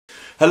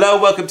Hello,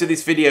 welcome to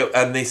this video,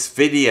 and this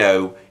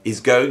video is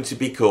going to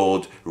be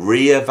called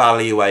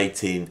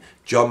Re-evaluating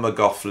John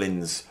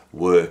McLaughlin's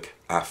work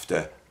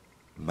after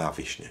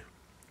Mahavishnu.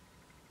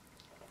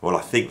 Well, I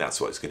think that's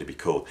what it's going to be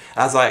called.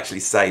 As I actually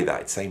say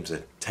that, it seems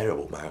a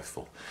terrible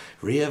mouthful.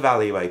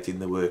 Re-evaluating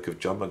the work of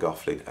John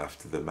McLaughlin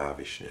after the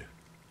Mahavishnu.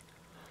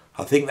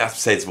 I think that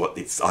says what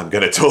I'm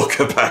going to talk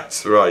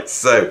about. Right,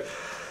 so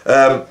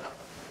I've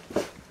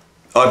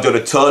done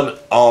a ton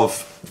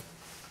of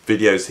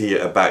videos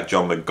here about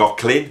John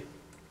McLaughlin.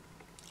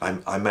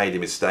 I made a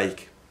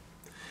mistake.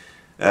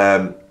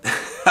 Right,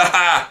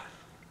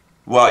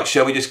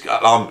 shall we just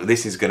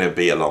this is going to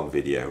be a long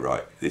video,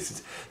 right?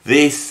 This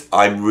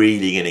I'm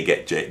really going to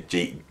get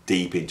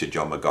deep into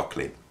John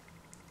McLaughlin.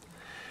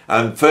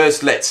 And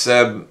first, let's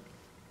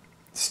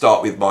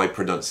start with my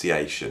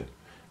pronunciation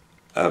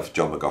of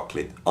John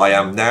McLaughlin. I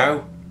am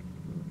now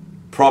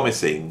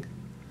promising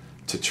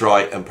to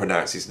try and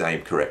pronounce his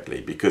name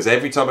correctly, because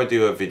every time I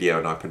do a video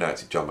and I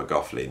pronounce it John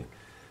McLaughlin,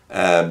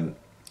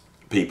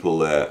 people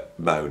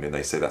moan and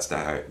they say that's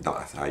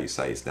not how you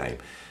say his name.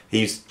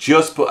 He's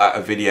just put out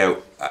a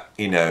video,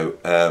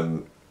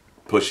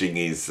 pushing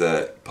his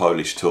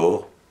Polish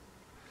tour,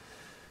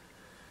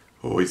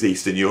 or his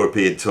Eastern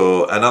European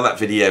tour, and on that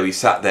video he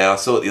sat there, I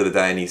saw it the other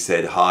day, and he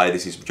said, "Hi,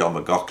 this is John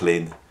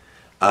McLaughlin,"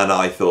 and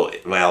I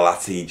thought, well,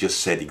 he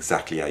just said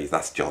exactly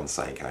that's John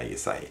saying how you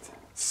say it.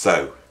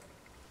 So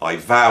I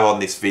vow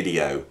on this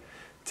video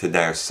to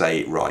now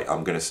say it right.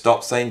 I'm going to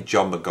stop saying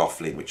John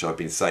McLaughlin, which I've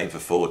been saying for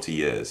 40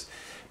 years.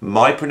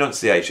 My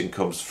pronunciation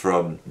comes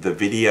from the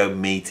video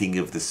Meeting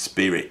of the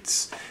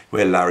Spirits,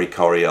 where Larry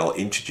Coryell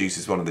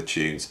introduces one of the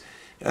tunes.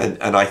 And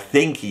I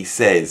think he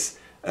says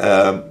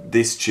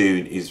this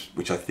tune,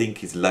 which I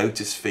think is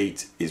Lotus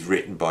Feet, is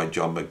written by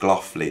John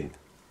McLaughlin.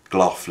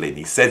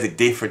 He says it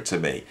different to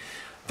me.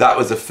 That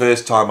was the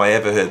first time I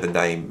ever heard the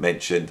name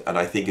mentioned, and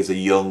I think as a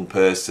young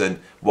person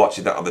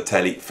watching that on the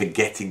telly,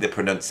 forgetting the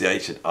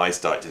pronunciation, I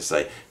started to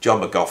say John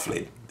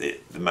McLaughlin, the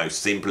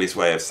most simplest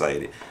way of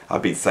saying it.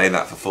 I've been saying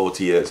that for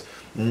 40 years,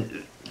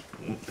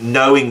 not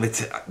knowing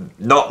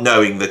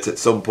that at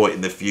some point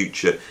in the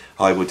future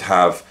I would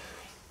have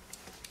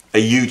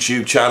a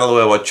YouTube channel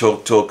where I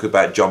talk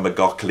about John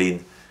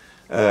McLaughlin.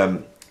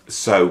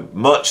 So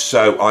much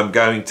so, I'm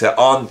going to,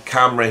 on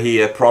camera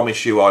here,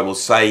 promise you I will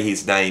say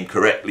his name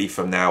correctly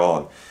from now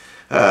on.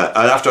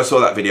 And after I saw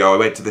that video, I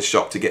went to the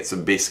shop to get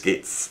some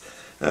biscuits,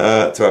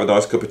 to have a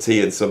nice cup of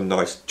tea and some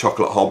nice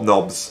chocolate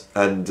hobnobs.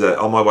 And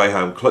on my way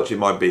home, clutching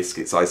my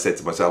biscuits, I said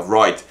to myself,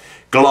 right,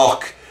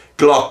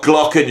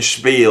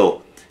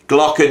 glockenspiel.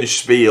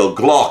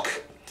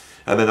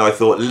 And then I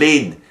thought,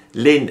 Linda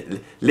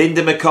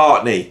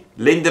McCartney.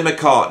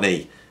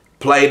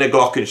 Playing a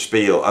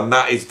glockenspiel, and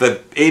that is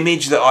the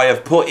image that I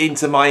have put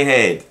into my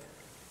head.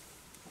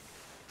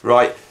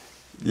 Right,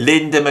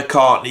 Linda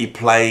McCartney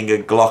playing a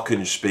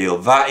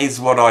glockenspiel. That is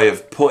what I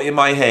have put in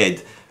my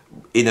head,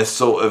 in a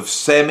sort of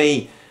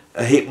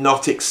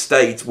semi-hypnotic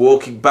state,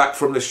 walking back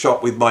from the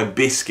shop with my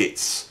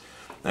biscuits.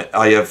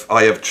 I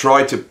have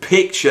tried to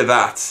picture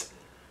that,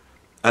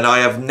 and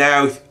I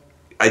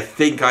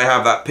think I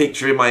have that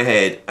picture in my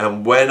head.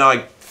 And when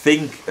I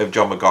think of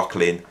John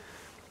McLaughlin,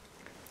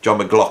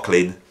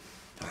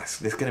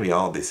 it's going to be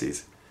hard, this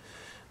is.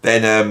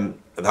 Then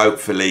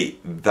hopefully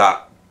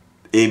that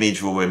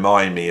image will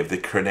remind me of the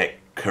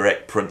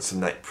correct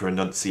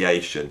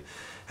pronunciation,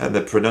 and the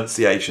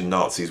pronunciation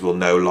Nazis will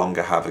no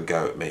longer have a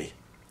go at me,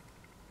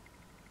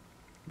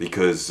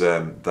 because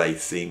they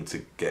seem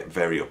to get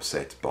very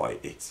upset by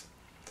it.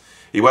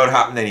 It won't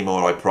happen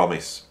anymore, I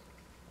promise.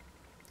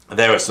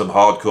 There are some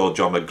hardcore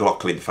John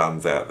McLaughlin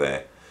fans out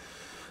there,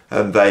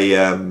 and they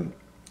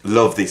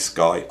love this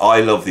guy.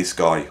 I love this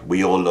guy.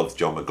 We all love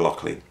John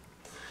McLaughlin.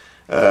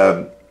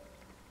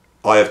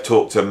 I have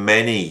talked to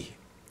many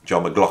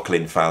John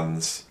McLaughlin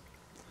fans,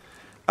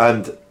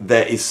 and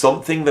there is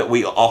something that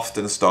we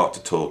often start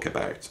to talk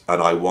about,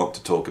 and I want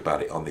to talk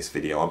about it on this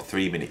video. I'm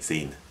 3 minutes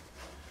in,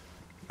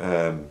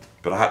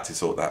 but I had to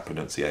sort that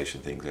pronunciation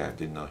thing out,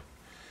 didn't I?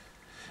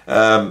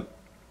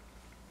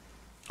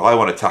 I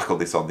want to tackle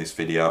this on this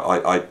video.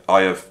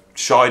 I have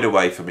shied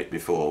away from it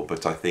before,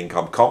 but I think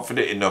I'm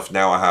confident enough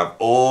now. I have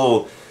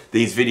all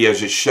these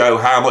videos that show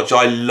how much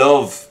I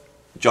love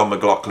John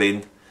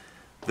McLaughlin,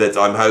 that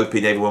I'm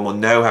hoping everyone will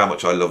know how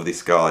much I love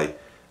this guy,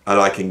 and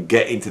I can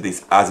get into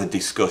this as a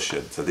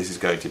discussion. So this is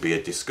going to be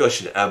a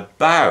discussion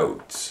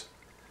about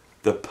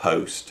the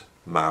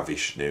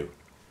post-Mahavishnu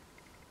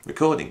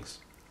recordings.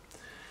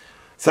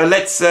 So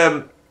let's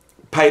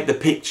paint the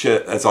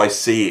picture as I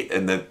see it,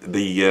 and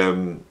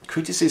the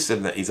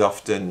criticism that is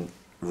often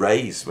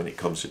raised when it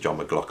comes to John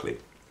McLaughlin.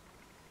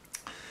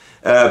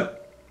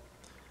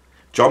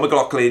 John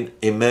McLaughlin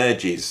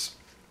emerges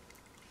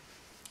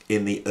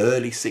in the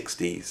early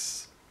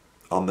 60s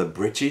on the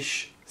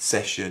British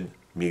session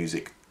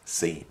music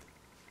scene.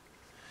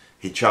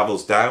 He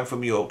travels down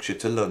from Yorkshire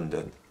to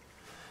London.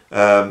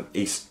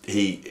 His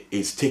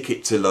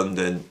ticket to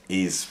London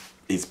is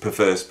his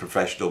first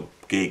professional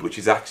gig, which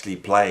is actually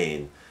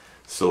playing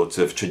sort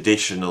of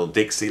traditional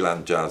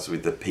Dixieland jazz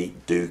with the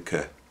Pete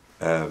Duker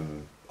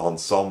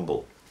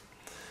ensemble.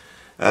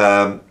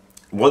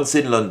 Once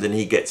in London,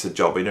 he gets a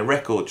job in a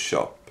record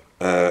shop,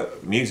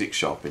 music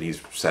shop, and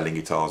he's selling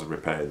guitars and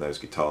repairing those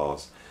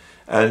guitars.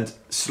 And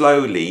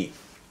slowly,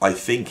 I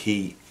think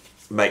he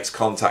makes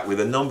contact with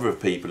a number of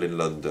people in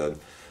London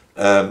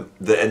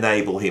that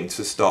enable him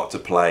to start to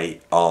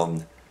play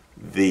on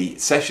the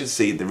session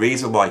scene. The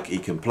reason why he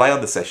can play on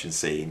the session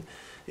scene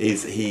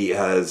is he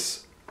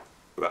has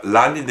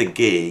landed a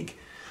gig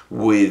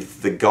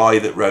with the guy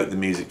that wrote the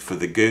music for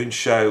the Goon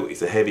Show.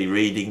 It's a heavy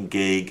reading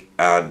gig,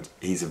 and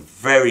he's a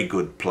very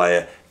good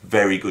player,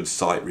 very good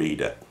sight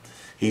reader.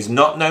 He's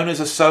not known as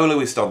a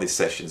soloist on this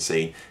session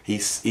scene.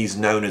 He's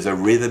known as a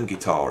rhythm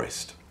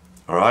guitarist.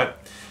 All right.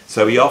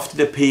 So he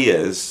often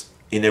appears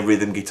in a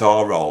rhythm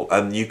guitar role,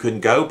 and you can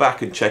go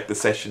back and check the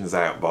sessions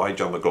out by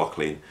John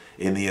McLAUGHLIN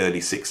in the early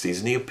 60s,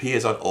 and he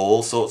appears on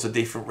all sorts of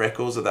different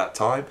records at that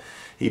time.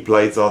 He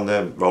plays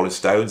on Rolling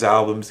Stones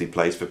albums, he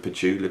plays for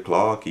Petula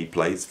Clark, he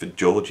plays for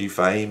Georgie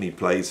Fame, he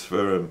plays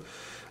for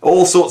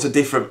all sorts of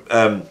different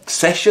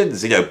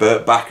sessions, you know,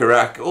 Burt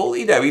Bacharach, all,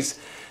 you know,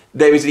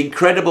 there is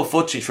incredible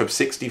footage from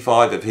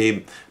 65 of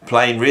him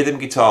playing rhythm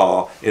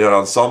guitar in an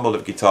ensemble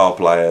of guitar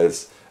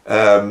players,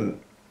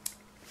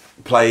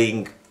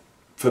 playing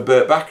for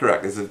Burt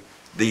Bacharach. There's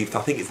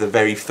I think it's the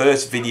very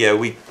first video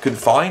we can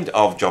find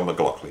of John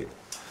McLAUGHLIN.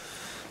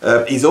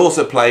 He's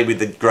also played with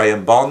the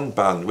Graham Bond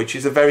Band, which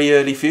is a very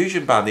early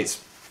fusion band. It's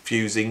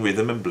fusing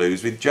rhythm and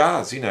blues with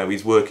jazz. You know,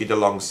 he's working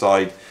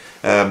alongside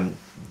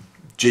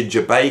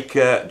Ginger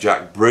Baker,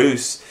 Jack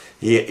Bruce.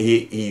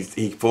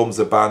 He forms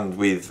a band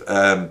with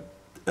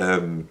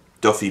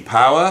Duffy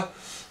Power,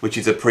 which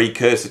is a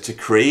precursor to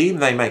Cream.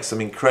 They make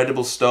some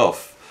incredible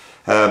stuff.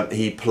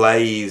 He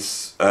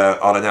plays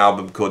on an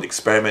album called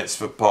Experiments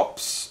with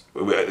Pops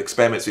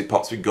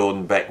with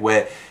Gordon Beck,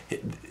 where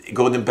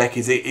Gordon Beck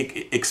is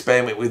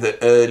experiment with an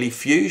early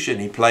fusion.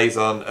 He plays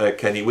on a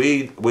Kenny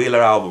Wheeler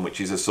album, which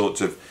is a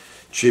sort of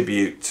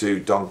tribute to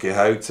Don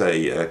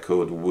Quixote,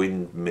 called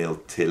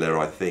Windmill Tiller,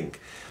 I think.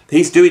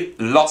 He's doing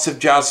lots of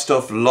jazz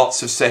stuff,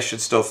 lots of session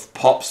stuff,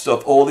 pop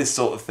stuff, all this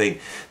sort of thing.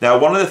 Now,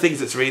 one of the things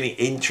that's really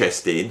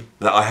interesting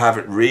that I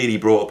haven't really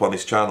brought up on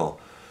this channel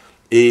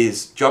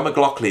is John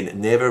McLAUGHLIN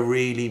never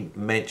really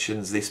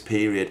mentions this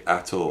period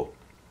at all.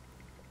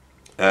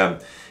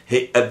 At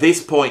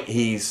this point,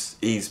 he's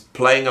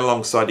playing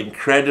alongside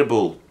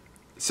incredible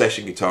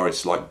session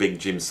guitarists like Big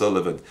Jim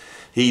Sullivan.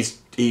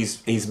 He's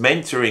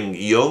mentoring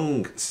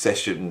young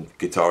session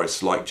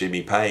guitarists like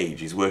Jimmy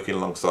Page. He's working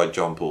alongside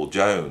John Paul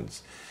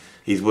Jones.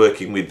 He's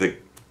working with the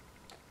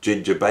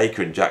Ginger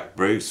Baker and Jack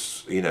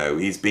Bruce. You know,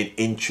 he's been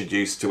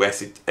introduced to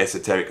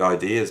esoteric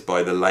ideas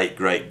by the late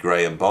great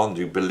Graham Bond,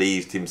 who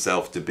believed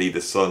himself to be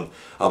the son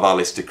of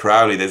Aleister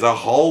Crowley. There's a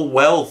whole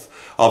wealth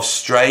of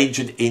strange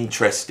and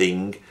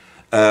interesting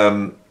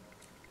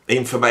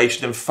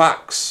information and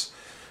facts.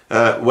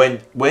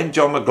 When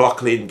John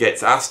McLAUGHLIN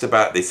gets asked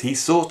about this, he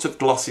sort of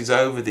glosses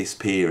over this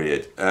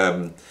period.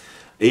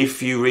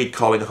 If you read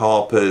Colin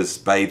Harper's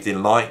Bathed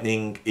in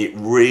Lightning, it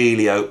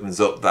really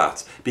opens up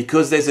that,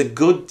 because there's a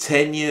good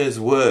 10 years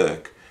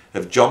work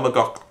of John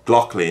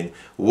McLAUGHLIn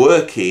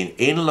working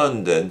in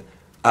London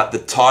at the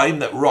time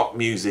that rock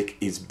music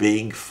is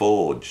being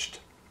forged.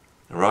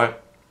 All right?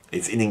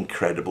 It's an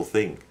incredible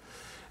thing.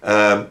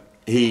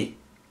 He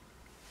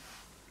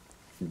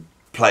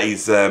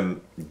plays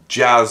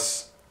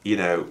jazz, you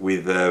know,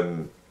 with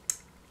the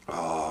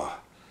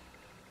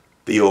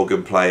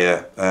organ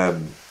player.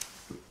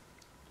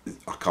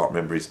 I can't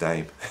remember his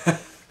name.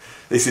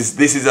 This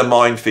is a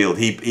minefield.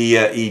 He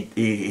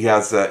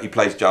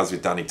plays jazz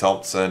with Danny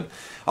Thompson.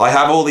 I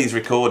have all these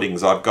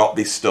recordings. I've got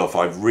this stuff.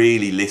 I've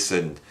really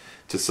listened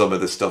to some of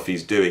the stuff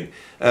he's doing.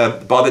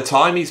 By the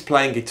time he's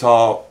playing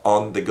guitar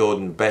on the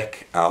Gordon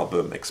Beck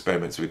album,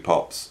 Experiments with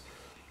Pops,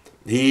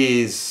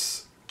 he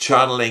is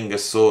channeling a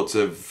sort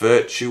of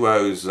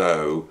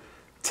virtuoso,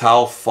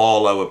 Tal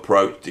Farlow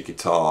approach to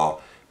guitar,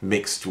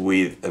 mixed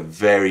with a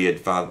very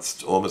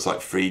advanced, almost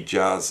like free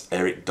jazz,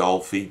 Eric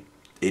Dolphy,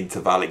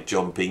 intervallic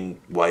jumping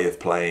way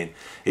of playing.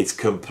 It's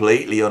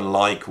completely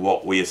unlike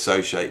what we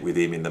associate with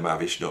him in the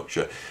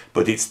Mahavishnu,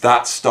 but it's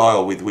that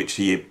style with which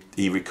he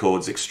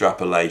records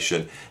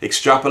Extrapolation.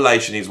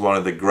 Extrapolation is one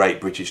of the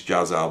great British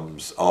jazz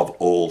albums of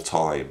all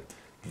time.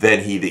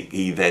 Then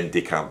he then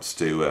decamps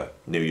to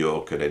New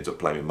York and ends up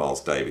playing with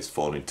Miles Davis,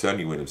 following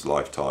Tony Williams'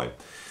 Lifetime.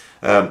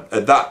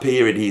 At that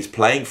period, he's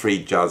playing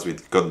free jazz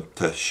with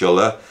Gunther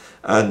Schuller,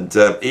 and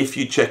if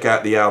you check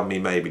out the album he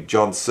made with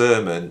John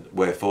Sermon,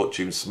 Where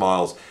Fortune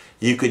Smiles,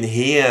 you can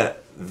hear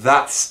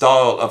that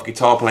style of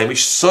guitar playing,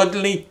 which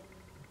suddenly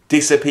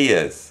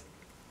disappears.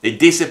 It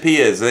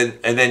disappears, and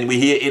then we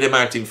hear In a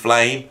Mountain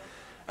Flame,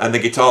 and the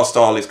guitar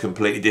style is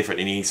completely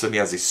different, and he suddenly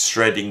has this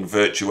shredding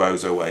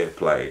virtuoso way of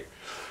playing.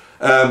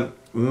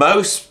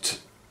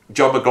 Most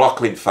John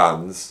McLAUGHLIn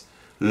fans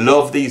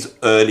love these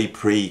early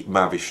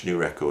pre-Mahavishnu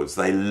records.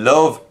 They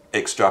love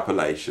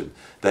Extrapolation.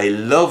 They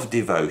love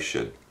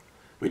Devotion,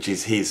 which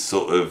is his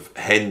sort of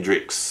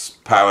Hendrix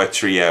power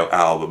trio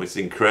album. It's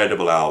an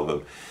incredible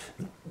album.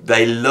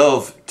 They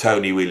love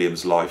Tony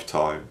Williams'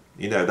 Lifetime.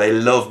 You know, they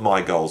love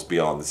My Goals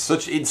Beyond.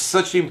 It's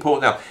such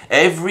important now.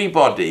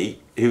 Everybody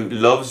who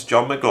loves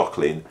John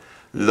McLaughlin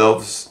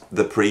loves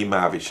the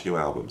pre-Mahavishnu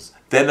albums.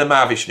 Then the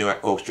Mahavishnu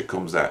Orchestra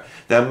comes out.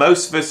 Now,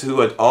 most of us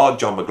who are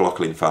John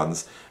McLaughlin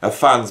fans are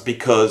fans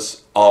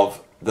because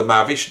of the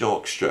Mahavishnu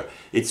Orchestra.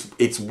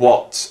 It's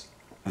what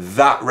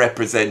that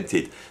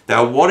represented.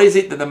 Now, what is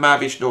it that the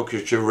Mahavishnu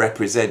Orchestra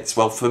represents?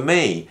 Well, for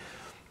me,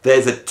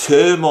 there's a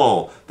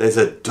turmoil, there's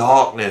a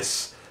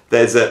darkness,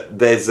 there's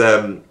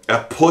a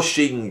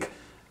pushing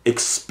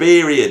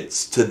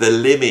experience to the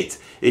limit.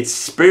 It's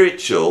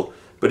spiritual,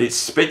 but it's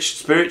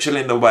spiritual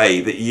in the way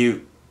that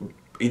you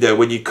know,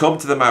 when you come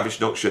to the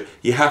Mahavishnu Orchestra,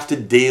 you have to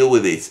deal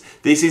with this.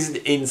 This isn't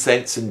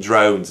incense and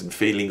drones and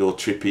feeling all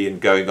trippy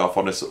and going off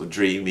on a sort of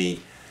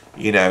dreamy,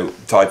 you know,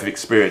 type of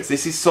experience.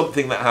 This is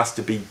something that has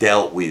to be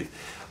dealt with.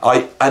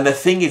 And the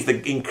thing is,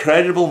 the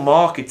incredible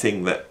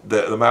marketing that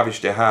the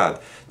Mahavishnu had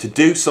to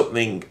do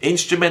something,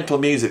 instrumental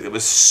music that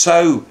was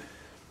so,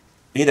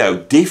 you know,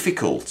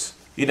 difficult.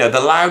 You know, the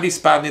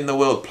loudest band in the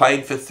world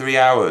playing for 3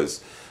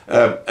 hours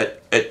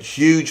at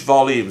huge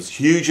volumes,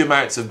 huge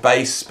amounts of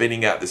bass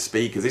spinning out the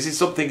speakers. This is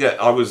something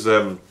that I was,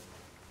 I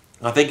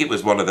think it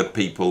was one of the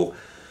people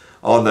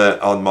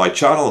on my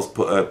channels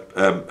put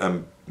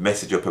a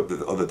message up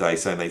the other day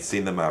saying they'd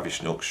seen the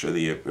Mahavishnu Orchestra,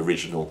 the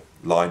original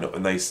lineup,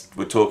 and they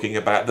were talking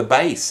about the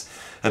bass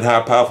and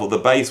how powerful the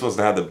bass was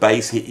and how the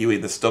bass hit you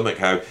in the stomach,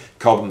 how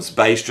Cobham's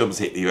bass drums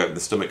hit you in the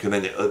stomach, and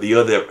then at the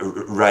other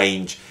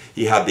range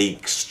you had the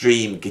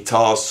extreme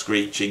guitars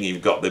screeching,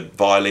 you've got the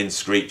violin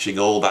screeching,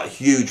 all that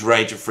huge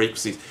range of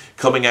frequencies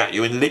coming at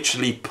you and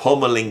literally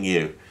pummeling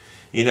you.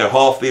 You know,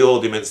 half the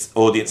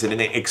audience in an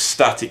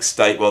ecstatic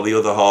state while the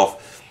other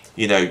half,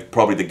 you know,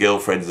 probably the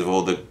girlfriends of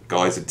all the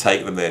guys had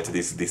taken them there to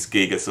this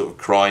gig are sort of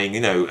crying,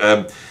 you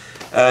know.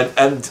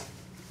 And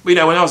you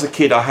know, when I was a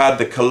kid, I had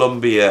the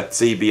Columbia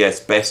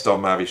CBS Best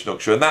on Mahavishnu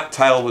Orchestra, and that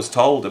tale was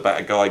told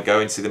about a guy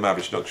going to see the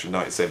Mahavishnu Orchestra in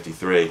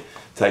 1973,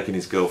 taking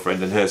his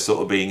girlfriend and her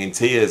sort of being in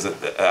tears at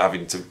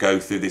having to go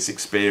through this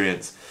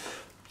experience.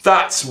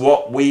 That's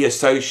what we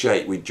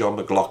associate with John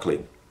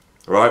McLaughlin,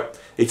 right?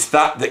 It's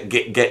that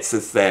gets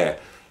us there.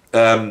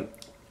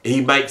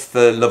 He makes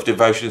the Love,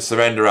 Devotion and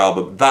Surrender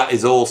album. That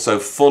is also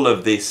full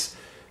of this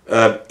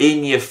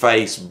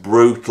in-your-face,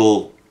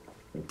 brutal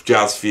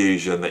jazz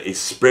fusion that is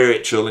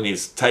spiritual and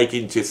is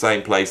taken to the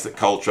same place that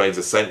Coltrane's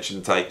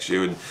Ascension takes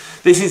you. And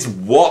this is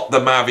what the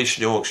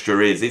Mahavishnu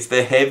Orchestra is. It's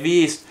the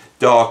heaviest,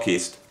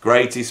 darkest,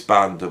 greatest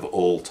band of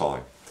all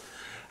time.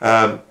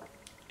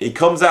 He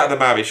comes out of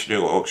the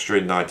Mahavishnu Orchestra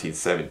in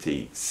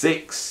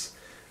 1976,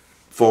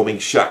 forming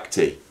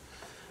Shakti.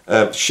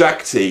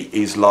 Shakti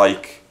is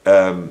like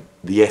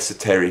the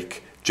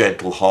esoteric,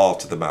 gentle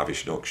heart of the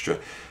Mahavishnu Orchestra.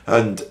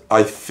 And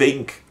I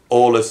think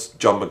all us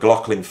John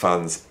McLaughlin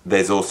fans,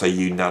 there's also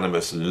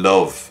unanimous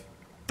love.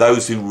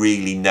 Those who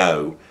really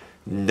know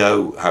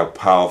how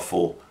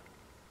powerful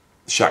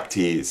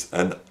Shakti is.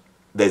 And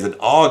there's an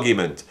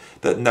argument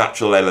that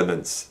Natural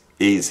Elements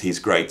is his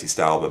greatest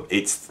album.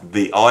 It's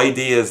the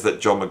ideas that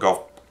John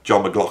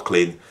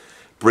McLaughlin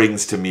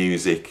brings to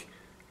music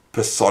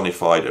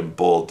personified and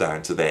boiled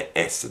down to their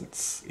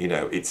essence. You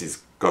know,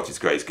 it's got his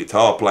greatest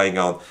guitar playing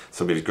on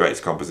some of his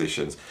greatest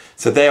compositions.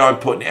 So there, I'm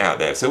putting it out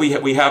there. So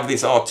we have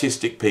this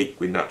artistic peak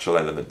with Natural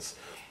Elements.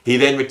 He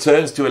then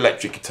returns to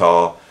electric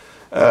guitar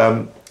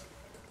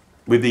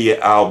with the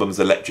albums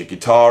Electric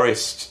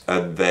Guitarist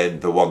and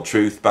then the One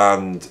Truth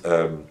Band.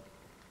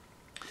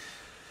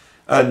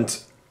 And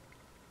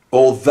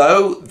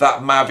although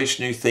that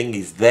Mahavishnu thing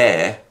is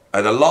there,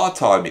 and a lot of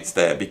time it's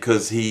there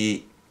because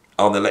he,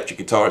 on Electric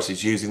Guitarist,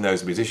 is using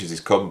those musicians, he's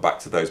come back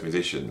to those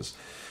musicians.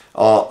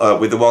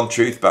 With the One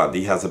Truth Band,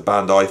 he has a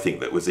band, I think,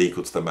 that was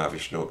equal to the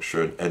Mahavishnu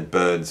Orchestra and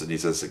burns and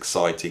is as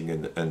exciting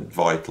and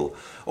vital.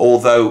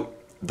 Although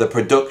the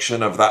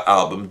production of that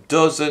album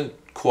doesn't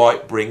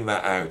quite bring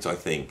that out, I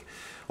think.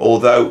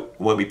 Although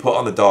when we put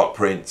on the Dark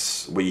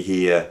Prince, we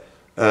hear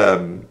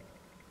John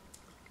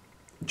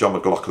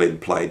McLaughlin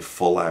played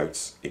full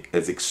out,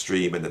 as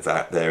extreme and as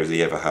out there as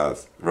he ever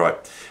has, right?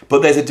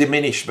 But there's a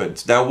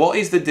diminishment. Now, what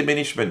is the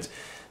diminishment?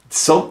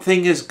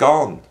 Something has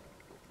gone.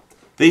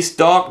 This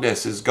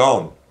darkness has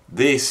gone.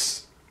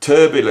 This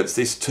turbulence,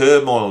 this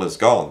turmoil has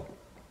gone.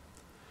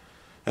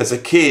 As a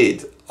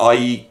kid,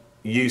 I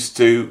used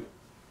to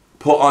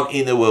put on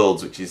Inner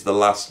Worlds, which is the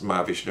last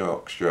Mahavishnu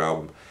Orchestra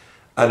album.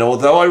 And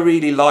although I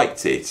really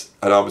liked it,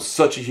 and I was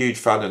such a huge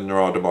fan of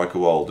Narada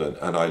Michael Walden,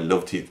 and I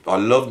loved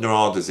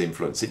Narada's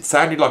influence. It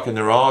sounded like a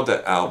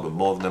Narada album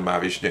more than a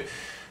Mahavishnu.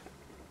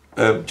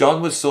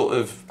 John was sort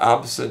of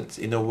absent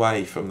in a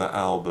way from that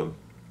album,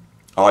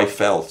 I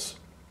felt.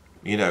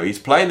 You know, he's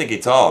playing the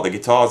guitar. The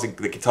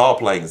guitar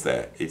playing's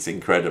there. It's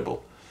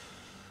incredible.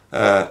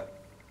 But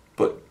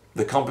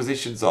the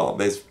compositions aren't.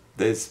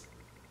 There's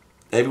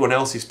everyone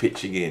else is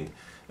pitching in,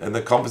 and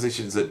the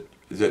compositions that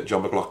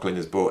John McLaughlin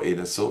has brought in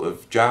are sort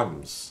of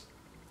jams.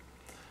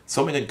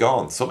 Something had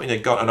gone,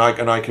 and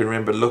I can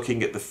remember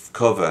looking at the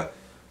cover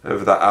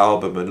of that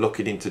album and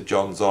looking into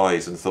John's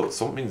eyes and thought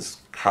something's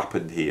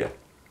happened here.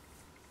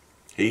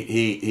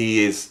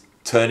 He is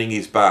turning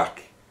his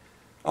back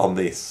on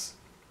this.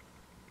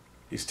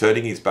 He's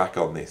turning his back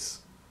on this.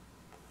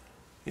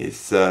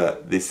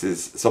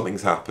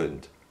 Something's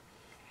happened.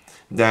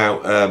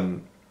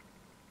 Now,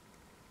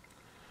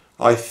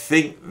 I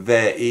think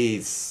there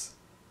is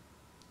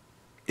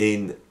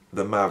in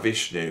the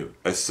Mahavishnu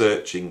a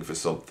searching for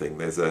something.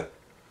 There's a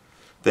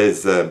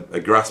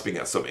grasping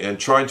at something and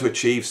trying to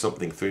achieve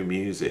something through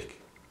music.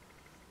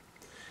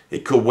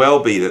 It could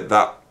well be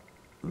that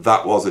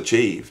was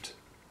achieved.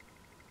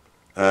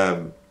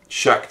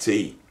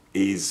 Shakti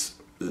is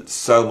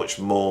so much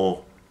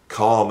more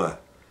calmer,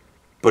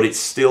 but it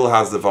still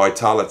has the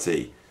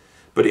vitality.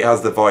 But it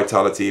has the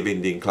vitality of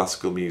Indian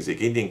classical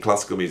music. Indian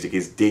classical music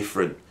is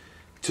different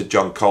to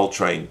John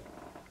Coltrane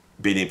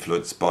being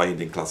influenced by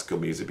Indian classical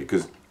music,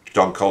 because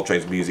John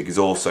Coltrane's music is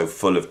also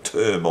full of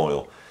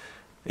turmoil.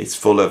 It's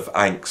full of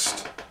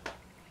angst.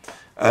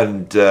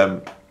 And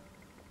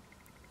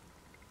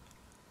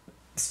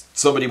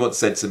somebody once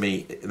said to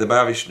me, the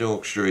Mahavishnu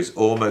Orchestra is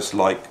almost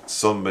like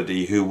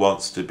somebody who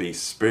wants to be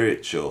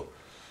spiritual,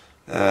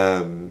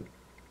 dealing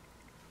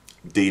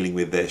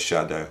with their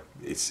shadow.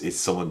 It's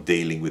someone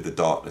dealing with the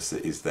darkness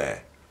that is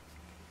there.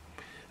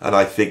 And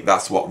I think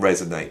that's what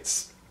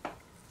resonates.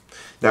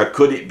 Now,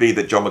 could it be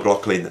that John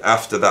McLAUGHLIN,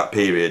 after that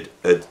period,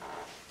 had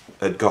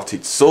got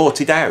it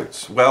sorted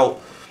out? Well,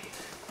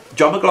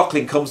 John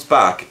McLAUGHLIN comes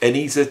back and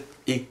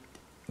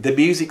the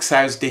music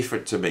sounds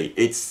different to me.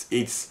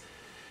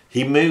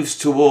 He moves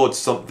towards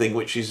something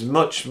which is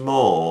much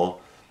more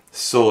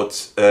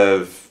sort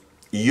of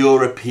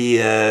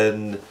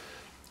European,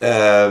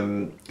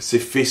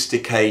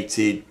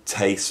 sophisticated,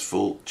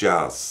 tasteful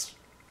jazz.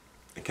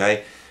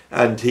 Okay,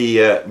 and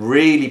he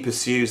really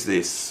pursues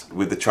this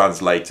with the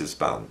Translators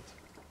band,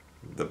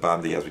 the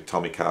band he has with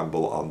Tommy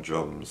Campbell on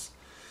drums,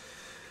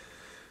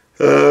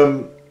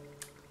 and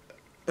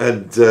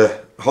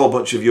a whole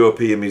bunch of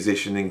European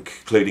musicians,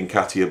 including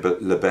Katia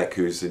Lebec,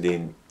 who's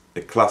a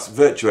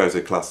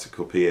virtuoso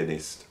classical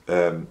pianist.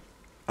 And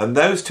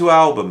those two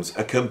albums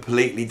are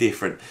completely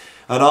different.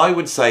 And I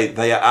would say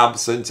they are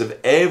absent of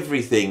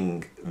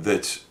everything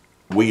that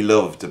we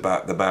loved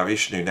about the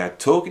Mahavishnu. Now,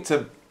 talking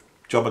to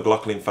John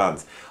McLAUGHLIN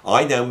fans,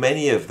 I know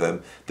many of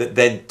them that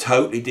then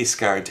totally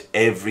discount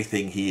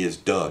everything he has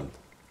done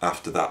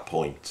after that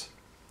point.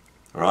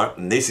 All right?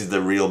 And this is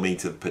the real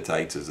meat and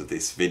potatoes of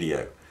this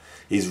video.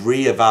 He's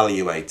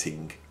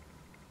re-evaluating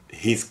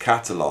his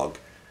catalogue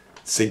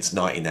since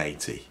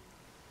 1980.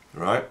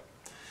 Right?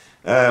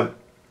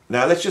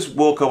 Now let's just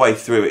walk our way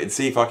through it and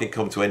see if I can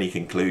come to any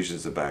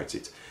conclusions about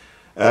it.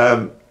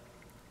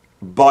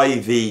 By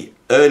the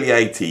early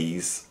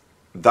 80s,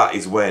 that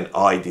is when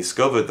I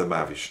discovered the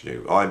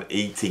Mahavishnu. I'm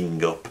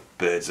eating up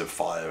Birds of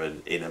Fire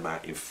and In a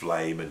Mountain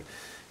Flame and,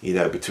 you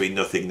know, Between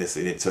Nothingness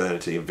and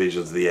Eternity and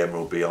Visions of the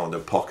Emerald Beyond,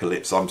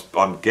 Apocalypse.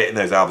 I'm getting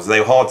those albums. They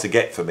were hard to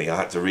get for me. I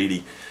had to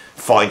really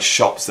find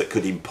shops that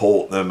could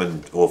import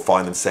them or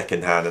find them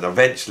secondhand, and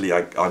eventually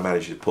I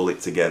managed to pull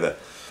it together.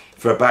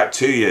 For about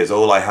 2 years,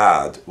 all I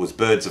had was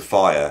Birds of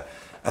Fire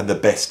and the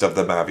best of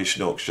the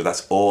Mahavishnu Orchestra.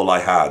 That's all I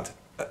had.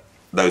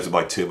 Those are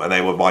my two, and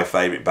they were my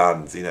favourite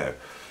bands, you know.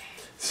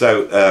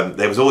 So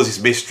there was always this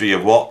mystery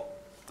of what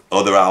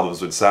other albums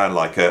would sound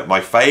like.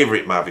 My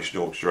favourite Mahavishnu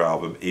Orchestra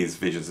album is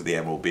Visions of the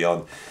Emerald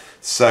Beyond.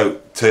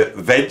 So to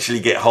eventually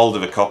get hold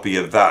of a copy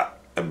of that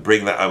and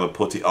bring that home and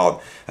put it on,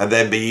 and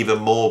then be even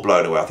more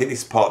blown away. I think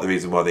this is part of the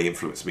reason why they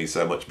influenced me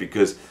so much,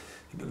 because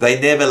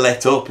they never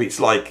let up. It's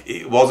like,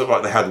 it wasn't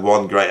like they had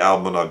one great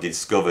album and I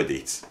discovered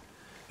it,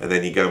 and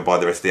then you go and buy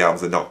the rest of the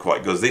albums, they're not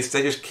quite good as this.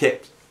 They just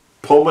kept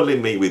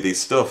pummeling me with this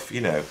stuff,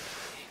 you know.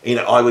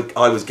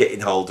 I was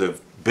getting hold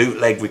of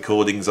bootleg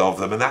recordings of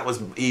them, and that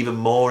was even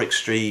more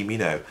extreme, you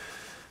know.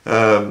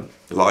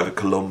 Live at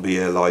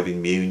Columbia, live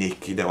in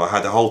Munich, you know. I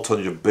had a whole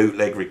ton of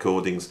bootleg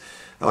recordings.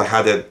 I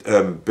had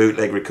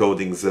bootleg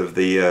recordings of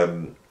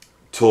the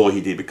tour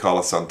he did with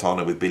Carlos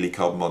Santana with Billy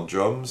Cobham on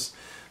drums.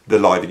 The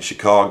live in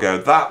Chicago,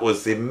 that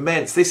was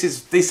immense.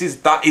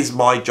 That is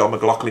my John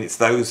McLAUGHLin. It's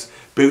those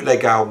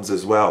bootleg albums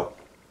as well.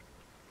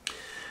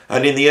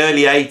 And in the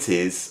early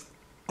 80s,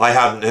 I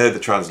hadn't heard the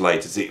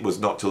Translators. It was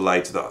not till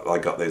later that I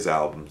got those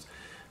albums.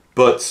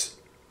 But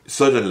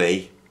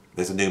suddenly,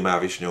 there's a new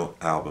Mahavishnu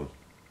album.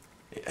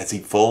 Has he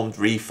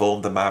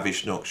reformed the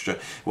Mahavishnu Orchestra?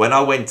 When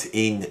I went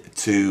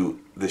into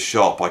the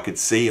shop, I could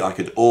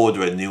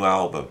order a new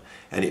album,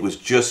 and it was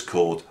just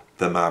called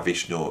the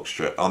Mahavishnu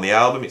Orchestra. On the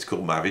album it's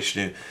called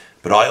Mahavishnu,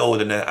 but I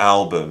ordered an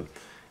album,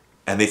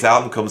 and this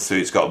album comes through.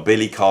 It's got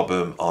Billy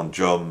Cobham on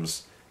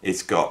drums,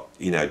 it's got,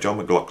 you know, John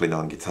McLAUGHLin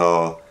on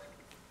guitar.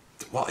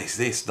 What is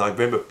this? And I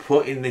remember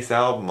putting this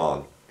album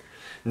on.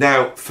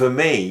 Now for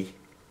me,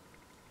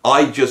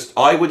 I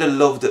would have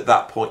loved at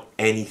that point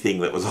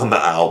anything that was on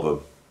that album,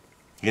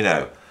 you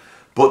know.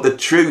 But the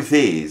truth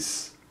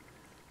is,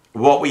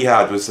 what we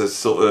had was a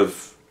sort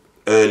of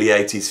early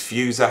 80s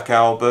Fusac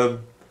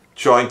album,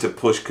 trying to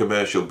push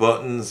commercial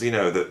buttons, you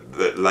know,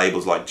 that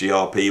labels like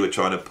GRP were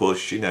trying to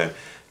push, you know,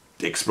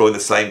 exploring the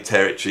same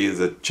territory as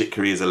a Chick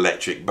Corea's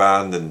Electric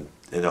Band and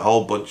a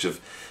whole bunch of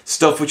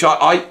stuff, which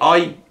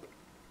I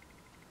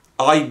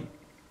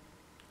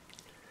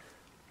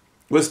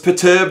was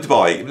perturbed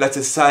by, let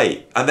us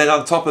say. And then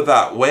on top of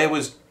that, where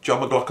was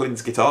John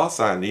McLaughlin's guitar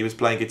sound? He was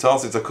playing guitar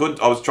since I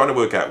was trying to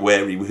work out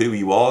who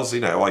he was.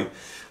 You know,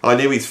 I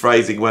knew his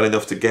phrasing well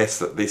enough to guess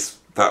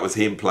that was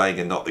him playing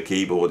and not the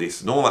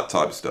keyboardist and all that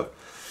type of stuff.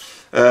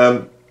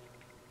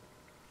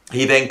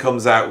 He then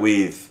comes out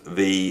with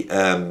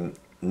the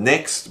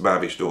next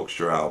Mahavishnu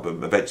Orchestra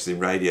album, Adventures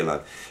in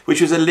Radioland, which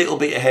was a little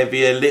bit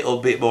heavier, a little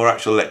bit more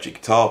actual electric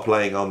guitar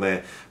playing on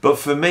there. But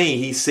for me,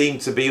 he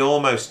seemed to be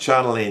almost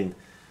channeling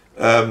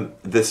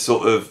the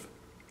sort of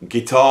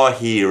guitar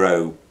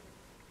hero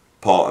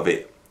part of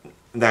it.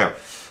 Now,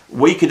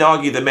 we can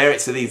argue the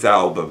merits of these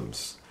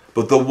albums,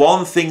 but the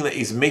one thing that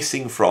is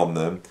missing from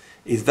them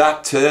is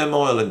that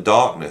turmoil and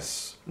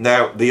darkness.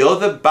 Now, the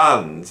other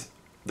band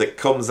that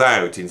comes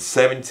out in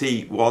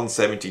 71,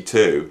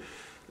 72,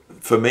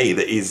 for me,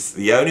 that is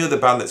the only other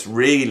band that's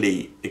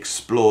really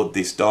explored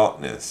this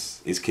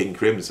darkness is King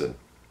Crimson.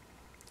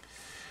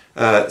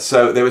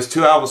 So there was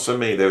 2 albums for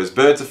me. There was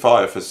Birds of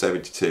Fire for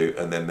 72,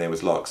 and then there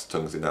was Larks,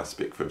 Tongues in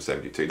Aspic from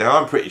 72. Now,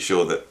 I'm pretty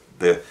sure that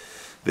the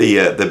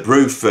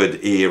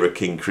Bruford era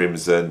King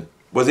Crimson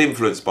was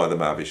influenced by the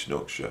Mahavishnu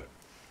Orchestra.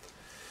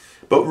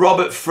 But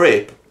Robert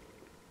Fripp,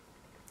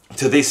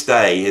 to this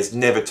day, has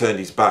never turned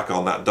his back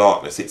on that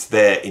darkness. It's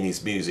there in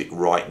his music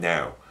right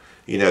now.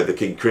 You know, the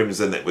King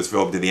Crimson that was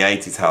formed in the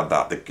 80s had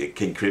that. The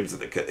King Crimson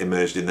that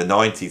emerged in the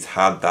 90s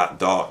had that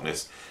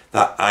darkness,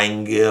 that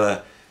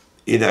angular,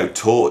 you know,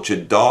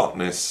 tortured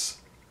darkness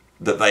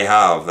that they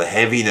have, the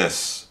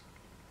heaviness.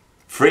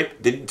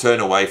 Fripp didn't turn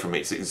away from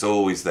it, so it's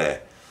always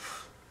there.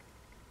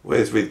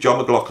 Whereas with John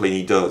McLaughlin,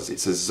 he does.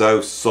 It's as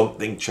though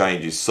something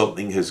changes,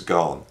 something has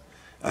gone.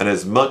 And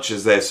as much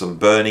as there's some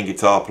burning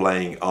guitar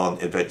playing on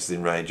Adventures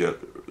in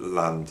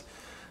Radioland,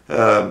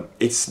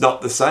 it's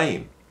not the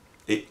same.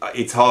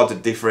 It's hard to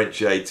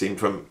differentiate him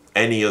from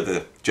any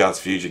other jazz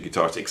fusion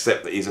guitarist,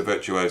 except that he's a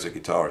virtuoso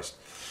guitarist.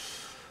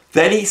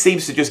 Then he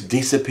seems to just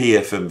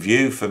disappear from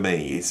view for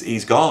me.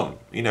 He's gone.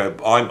 You know,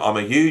 I'm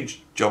a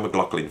huge John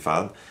McLaughlin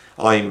fan.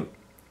 I'm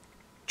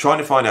trying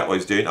to find out what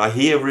he's doing. I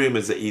hear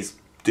rumours that he's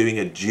doing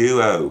a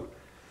duo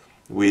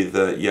with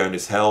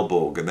Jonas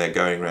Hellborg, and they're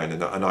going around,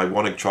 and I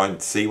want to try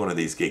and see one of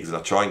these gigs, and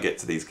I try and get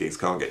to these gigs,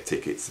 can't get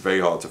tickets. It's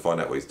very hard to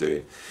find out what he's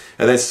doing.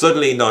 And then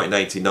suddenly in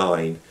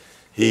 1989,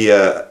 he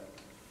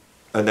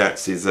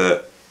announces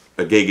a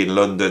gig in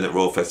London at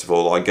Royal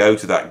Festival. I go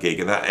to that gig,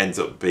 and that ends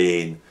up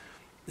being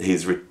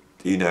his,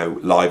 you know,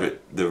 Live at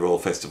the Royal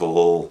Festival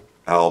Hall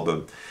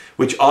album,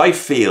 which I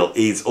feel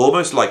is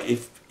almost like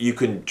if you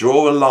can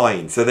draw a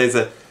line. So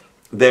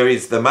there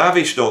is the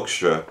Mahavishnu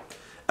Orchestra,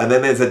 and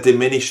then there's a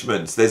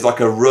diminishment. There's like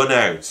a run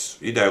out,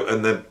 you know,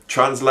 and the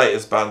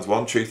translators bands,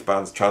 One Truth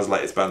bands,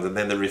 translators bands, and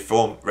then the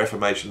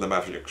Reformation of the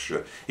Mahavishnu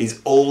Orchestra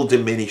is all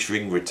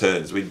diminishing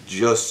returns. We're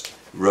just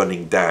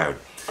running down.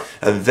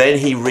 And then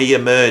he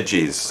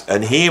re-emerges,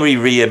 and here he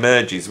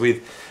re-emerges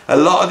with a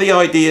lot of the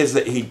ideas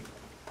that he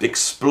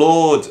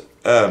explored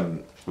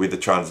with the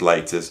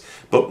translators,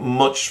 but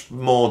much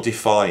more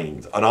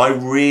defined. And I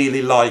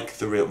really like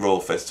the Royal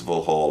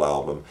Festival Hall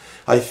album.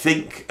 I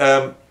think,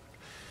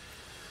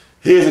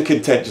 here's a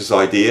contentious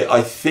idea.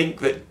 I think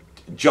that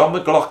John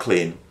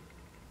McLaughlin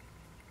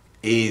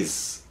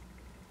is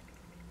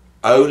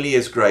only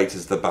as great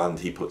as the band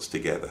he puts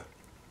together.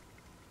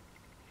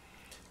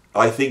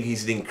 I think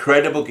he's an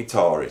incredible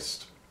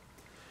guitarist.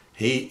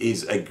 He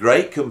is a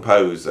great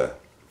composer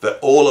that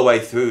all the way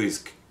through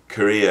his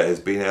career has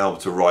been able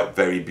to write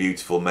very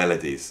beautiful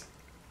melodies.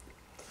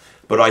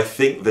 But I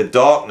think the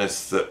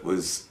darkness that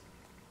was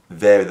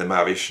there in the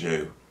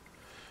Mahavishnu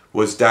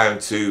was down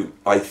to,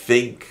 I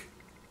think,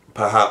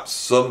 perhaps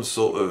some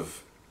sort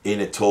of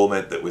inner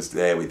torment that was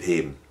there with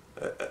him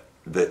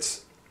that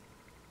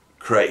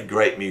created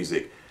great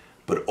music,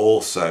 but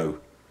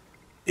also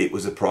it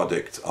was a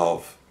product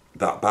of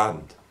that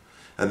band,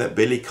 and that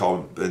Billy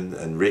Compton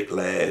and Rick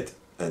Laird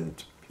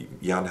and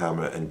Jan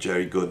Hammer and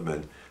Jerry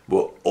Goodman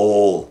were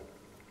all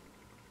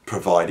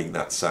providing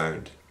that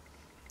sound.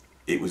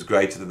 It was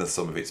greater than the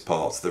sum of its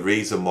parts. The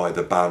reason why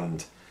the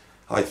band,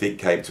 I think,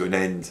 came to an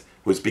end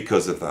was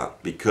because of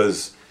that,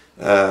 because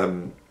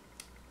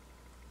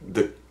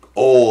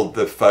all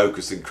the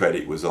focus and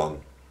credit was on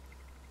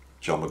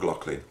John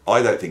McLaughlin.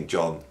 I don't think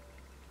John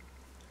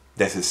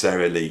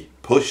necessarily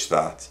pushed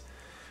that.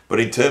 But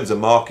in terms of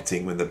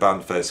marketing, when the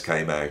band first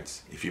came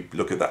out, if you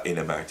look at that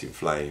Inner Mountain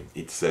Flame,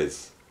 it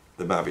says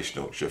the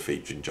Mahavishnu Orchestra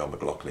featuring John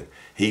McLaughlin.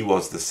 He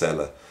was the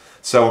seller.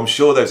 So I'm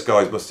sure those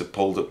guys must have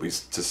pulled up to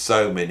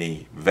so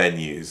many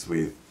venues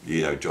with,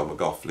 you know, John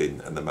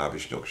McLaughlin and the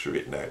Mahavishnu Orchestra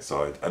written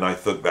outside. And I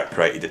think that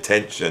created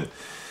attention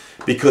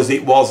because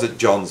it wasn't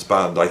John's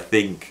band. I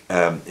think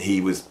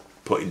he was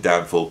putting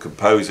down full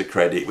composer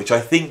credit, which I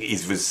think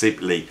is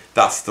simply,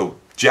 that's the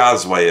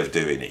jazz way of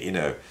doing it, you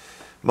know.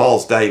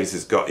 Miles Davis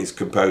has got his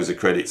composer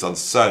credits on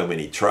so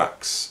many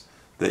tracks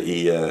that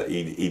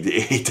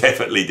he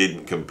definitely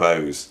didn't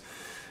compose.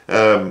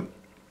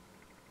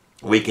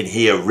 We can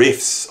hear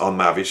riffs on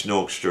Mahavishnu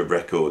Orchestra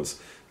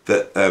records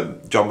that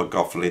John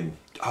McLaughlin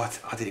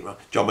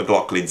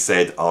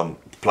said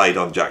played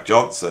on Jack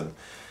Johnson.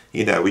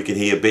 You know, we can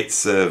hear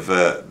bits of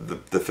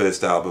the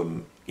first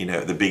album, you know,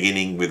 at the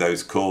beginning with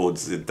those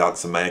chords, the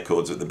Dance and Mayor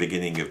chords at the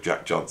beginning of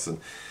Jack Johnson.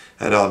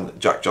 And on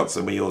Jack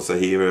Johnson, we also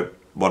hear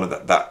one of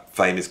that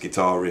famous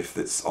guitar riff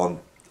that's on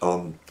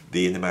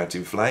the In the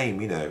Mountain Flame,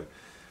 you know.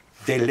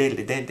 You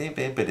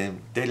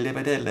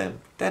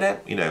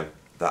know,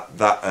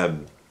 that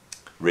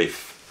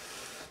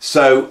riff.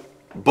 So,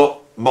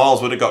 but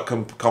Miles would have got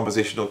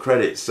compositional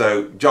credit.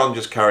 So John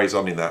just carries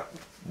on in that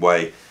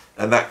way.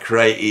 And that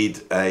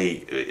created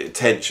a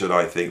tension,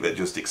 I think, that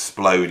just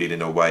exploded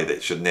in a way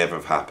that should never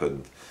have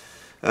happened.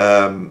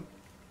 But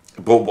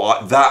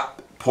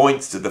that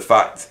points to the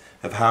fact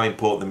of how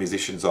important the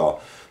musicians are.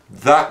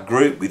 That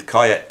group with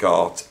Kai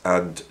Eckgart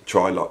and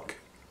Trilok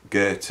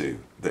Gertu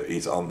that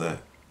is on the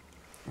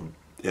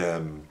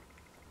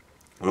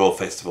Royal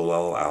Festival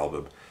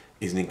album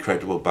is an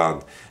incredible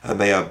band. And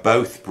they are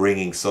both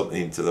bringing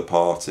something to the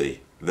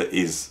party that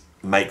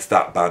makes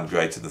that band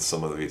greater than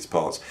some of its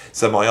parts.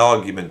 So my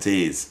argument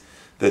is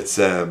that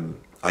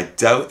I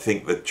don't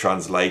think the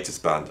Translators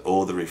band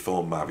or the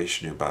Reformed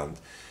Mahavishnu band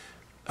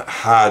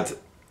had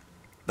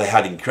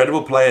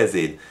incredible players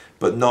in,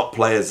 but not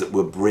players that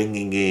were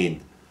bringing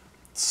in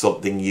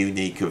something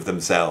unique of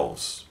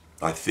themselves.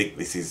 I think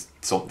this is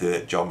something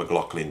that John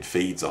McLAUGHLIN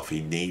feeds off.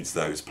 He needs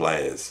those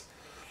players.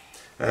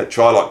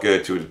 Trilok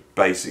Gertu was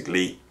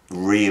basically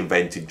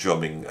reinvented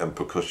drumming and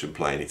percussion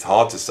playing. It's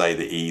hard to say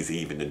that he's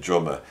even a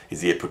drummer.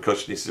 Is he a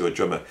percussionist or a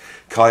drummer?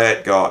 Kai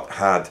Eckgart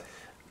had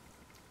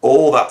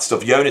all that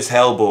stuff. Jonas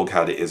Hellborg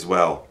had it as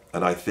well,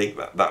 and I think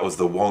that was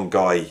the one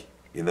guy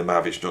in the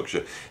Mavish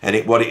structure.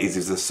 And what it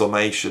is a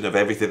summation of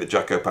everything that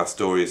Jaco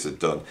Pastorius had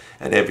done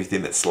and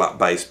everything that slap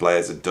bass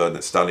players had done,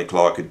 that Stanley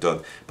Clarke had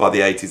done. By the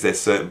 80s, there's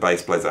certain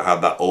bass players that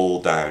had that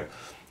all down,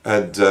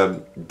 and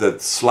the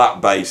slap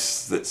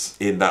bass that's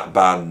in that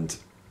band,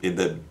 in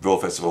the Royal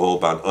Festival Hall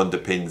band,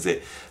 underpins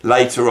it.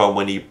 Later on,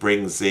 when he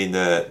brings in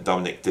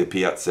Dominic De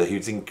Piazza,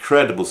 who's an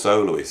incredible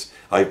soloist,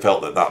 I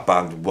felt that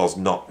band was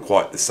not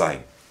quite the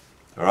same.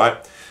 All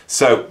right?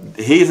 So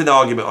here's an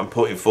argument I'm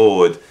putting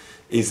forward,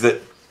 is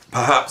that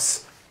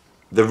perhaps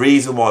the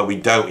reason why we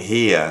don't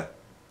hear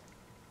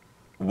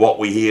what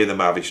we hear in the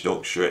Mavish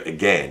structure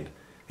again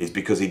is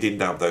because he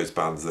didn't have those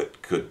bands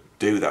that could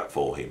do that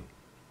for him.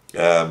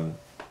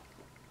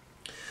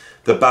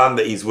 The band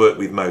that he's worked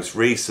with most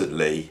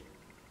recently,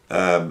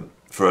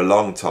 for a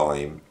long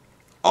time,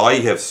 I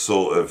have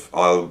sort of,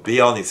 I'll be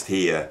honest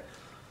here,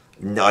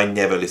 I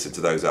never listened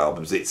to those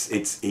albums.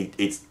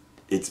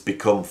 It's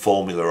become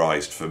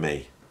formularized for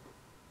me.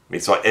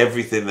 It's like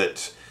everything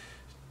that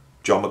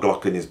John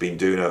McLAUGHLin has been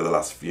doing over the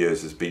last few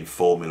years has been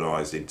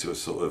formularized into a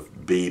sort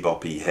of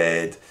bebop-y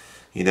head,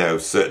 you know,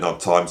 certain odd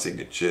time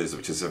signatures,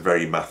 which is a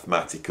very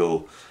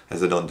mathematical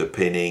as an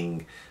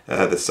underpinning.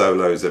 The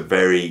solos are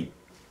very,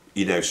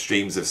 you know,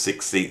 streams of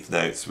 16th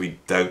notes. We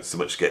don't so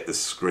much get the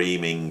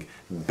screaming,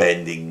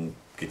 bending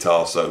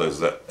guitar solos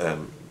that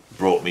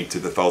brought me to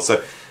the fold.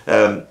 So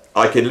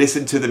I can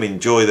listen to them,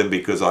 enjoy them,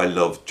 because I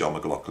love John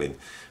McLAUGHLin.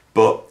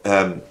 But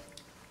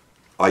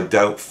I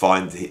don't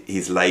find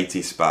his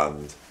latest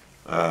band,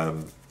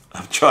 I'm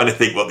trying to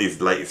think what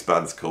his latest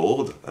band's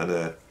called,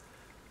 and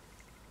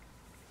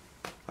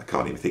I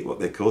can't even think what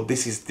they're called.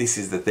 This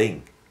is the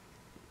thing.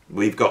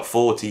 We've got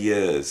 40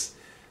 years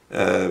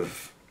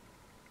of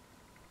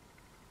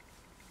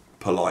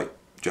polite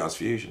jazz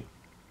fusion.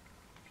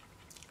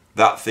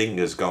 That thing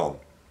has gone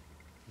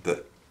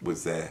that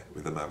was there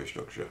with the Mavish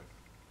structure.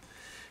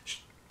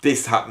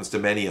 This happens to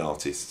many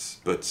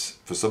artists, but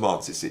for some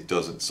artists it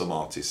doesn't. Some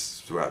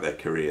artists throughout their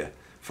career,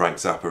 Frank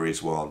Zappa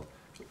is one,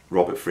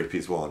 Robert Fripp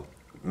is one,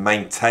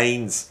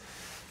 maintains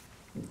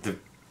the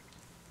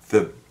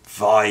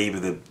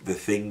vibe, the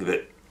thing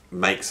that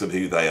makes them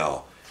who they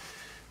are.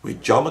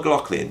 With John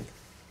McLAUGHLin,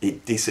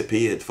 it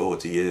disappeared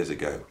 40 years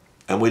ago.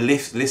 And we're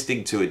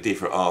listening to a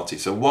different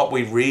artist. And what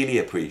we're really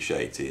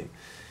appreciating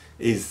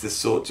is the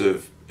sort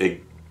of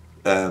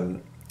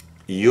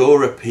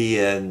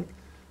European,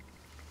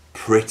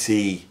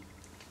 pretty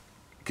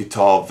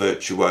guitar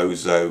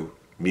virtuoso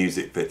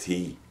music that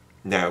he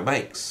now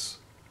makes,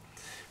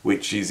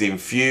 which is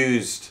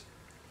infused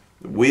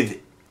with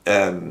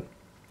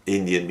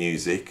Indian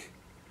music,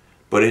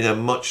 but in a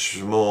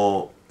much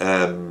more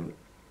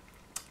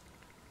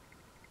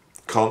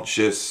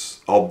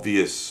conscious,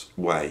 obvious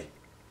way.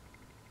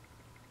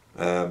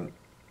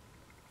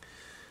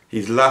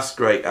 His last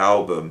great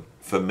album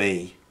for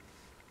me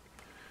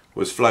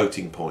was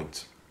Floating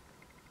Point,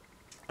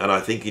 and I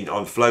think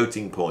on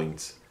Floating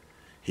Point,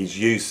 his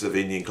use of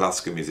Indian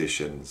classical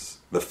musicians,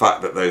 the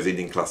fact that those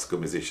Indian classical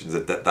musicians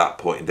at that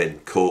point then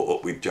caught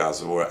up with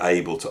jazz and were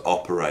able to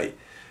operate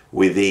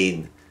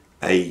within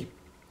a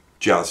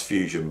jazz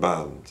fusion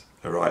band,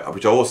 all right,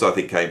 which also I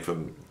think came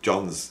from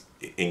John's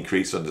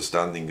increased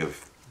understanding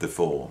of the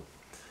form.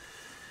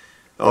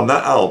 On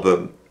that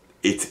album,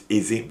 it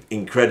is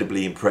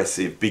incredibly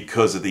impressive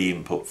because of the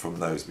input from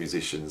those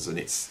musicians, and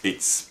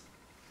it's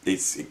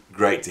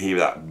great to hear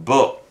that.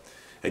 But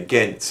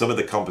again, some of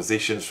the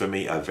compositions for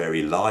me are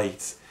very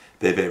light,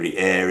 they're very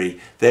airy.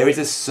 There is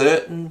a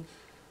certain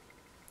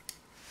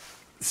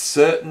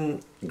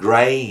certain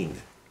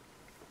grain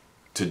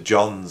to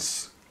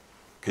John's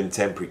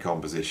contemporary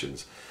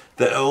compositions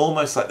that are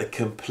almost like the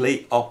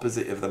complete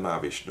opposite of the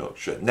Mahavishnu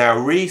Orchestra. Now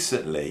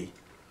recently,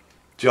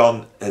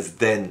 John has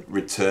then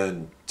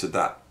returned to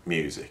that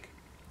music.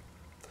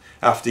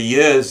 After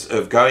years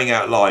of going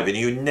out live, and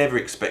you would never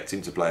expect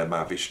him to play a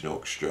Mahavishnu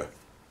Orchestra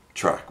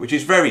track, which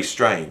is very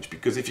strange,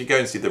 because if you go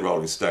and see the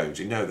Rolling Stones,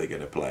 you know they're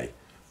going to play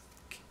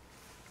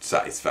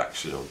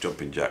Satisfaction or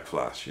Jumping Jack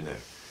Flash, you know.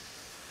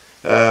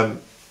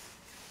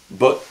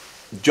 But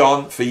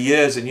John, for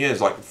years and years,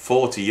 like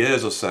 40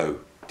 years or so,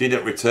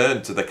 didn't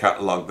return to the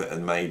catalogue that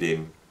had made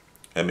him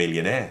a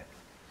millionaire.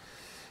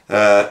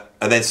 And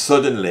then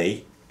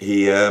suddenly,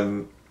 he,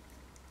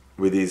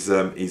 with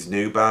his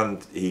new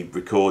band, he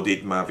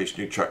recorded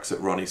Mahavishnu tracks at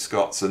Ronnie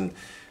Scott's, and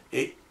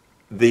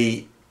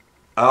the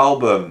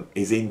album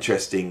is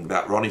interesting.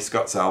 That Ronnie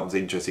Scott's album's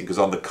interesting because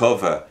on the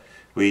cover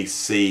we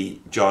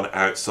see John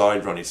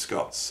outside Ronnie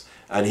Scott's,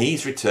 and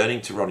he's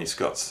returning to Ronnie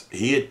Scott's.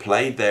 He had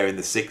played there in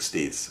the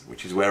 60s,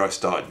 which is where I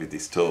started with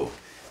this tour.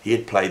 He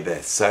had played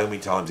there so many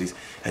times,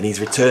 and he's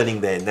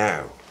returning there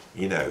now.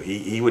 You know,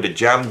 he would have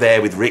jammed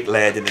there with Rick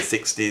Laird in the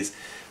 60s,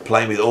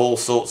 playing with all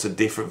sorts of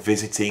different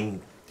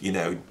visiting, you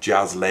know,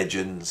 jazz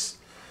legends.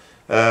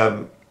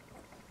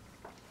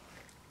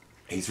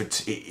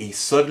 He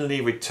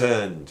suddenly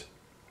returned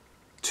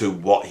to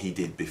what he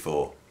did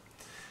before.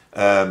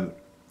 And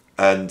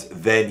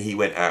then he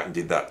went out and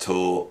did that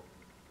tour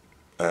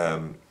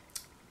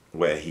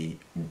where he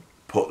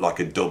put like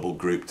a double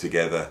group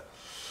together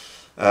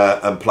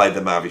and played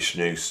the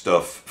Mahavishnu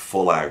stuff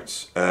full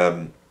out.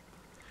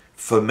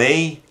 For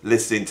me,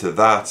 listening to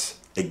that,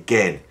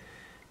 again,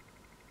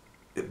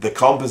 the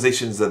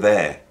compositions are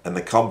there, and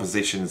the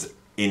compositions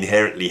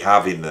inherently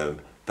have in them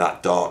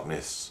that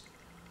darkness,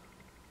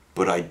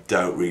 but I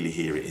don't really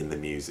hear it in the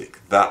music.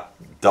 That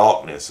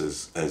darkness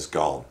has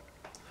gone.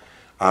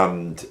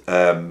 And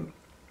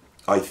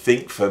I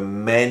think for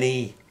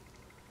many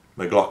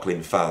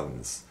McLAUGHLIN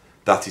fans,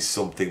 that is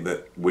something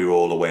that we're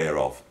all aware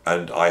of.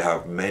 And I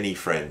have many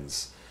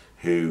friends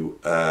who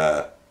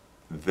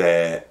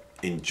their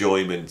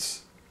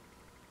enjoyment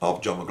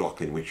of John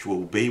McLAUGHLIN, which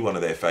will be one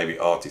of their favourite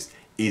artists,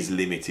 is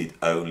limited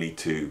only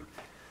to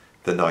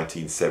the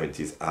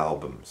 1970s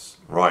albums.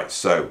 Right,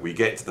 so we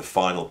get to the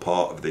final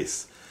part of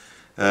this.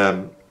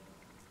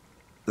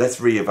 Let's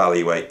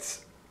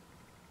reevaluate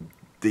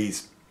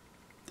these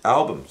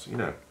albums, you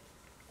know.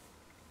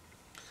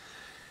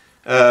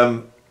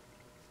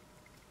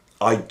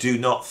 I do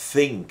not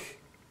think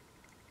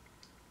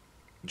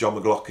John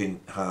McLAUGHLin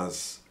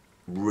has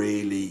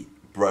really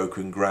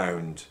broken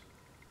ground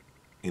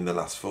in the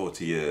last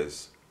 40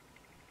 years.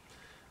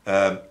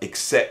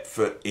 Except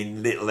for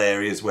in little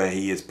areas where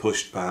he has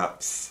pushed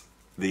perhaps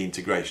the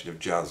integration of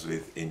jazz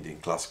with Indian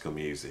classical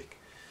music,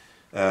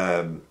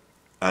 and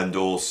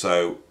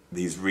also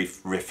these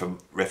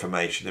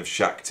reformation of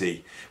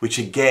Shakti, which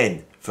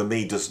again for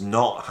me does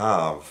not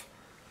have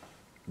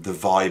the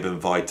vibe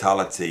and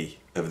vitality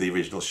of the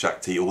original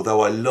Shakti,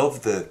 although I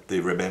love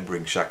the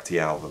Remembering Shakti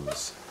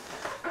albums.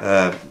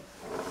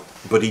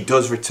 But he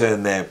does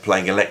return there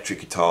playing electric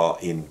guitar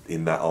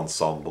in that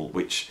ensemble,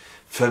 which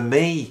for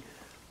me,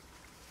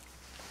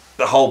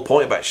 the whole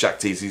point about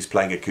Shakti is he's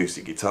playing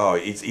acoustic guitar.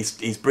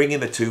 He's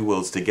bringing the two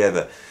worlds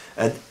together.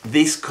 And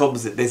this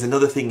comes, there's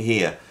another thing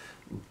here.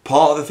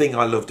 Part of the thing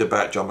I loved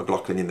about John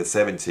McLAUGHLin in the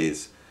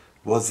 70s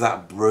was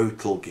that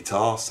brutal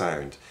guitar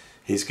sound.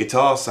 His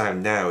guitar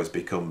sound now has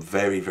become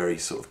very, very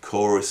sort of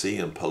chorusy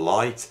and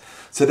polite.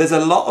 So there's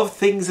a lot of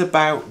things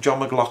about John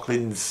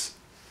McLAUGHlin's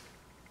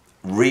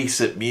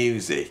recent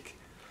music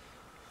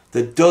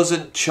that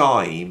doesn't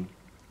chime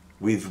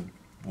with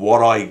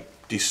what I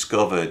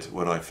discovered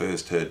when I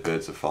first heard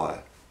Birds of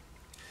Fire.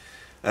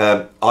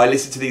 I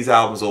listen to these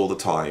albums all the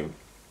time,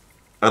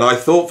 and I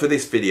thought for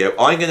this video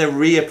I'm going to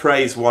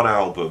reappraise one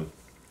album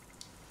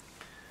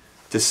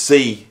to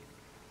see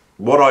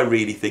what I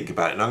really think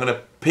about it, and I'm going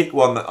to pick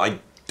one that I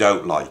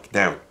don't like.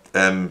 Now,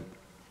 the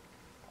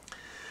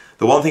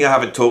one thing I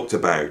haven't talked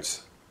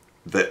about,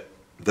 that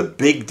the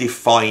big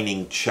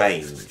defining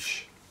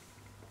change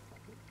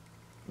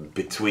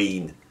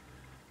between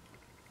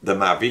the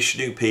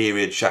Mahavishnu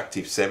period,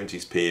 Shakti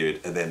 70s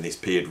period, and then this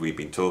period we've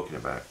been talking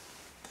about,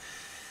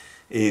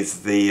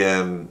 is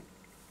the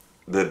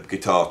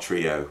Guitar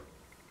Trio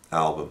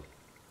album,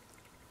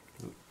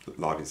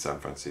 live in San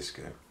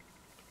Francisco.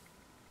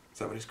 Is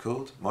that what it's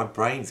called? My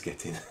brain's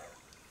getting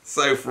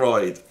so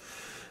fried.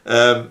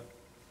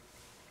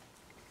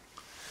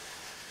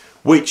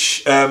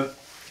 Which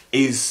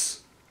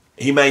is,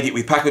 he made it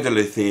with Paco de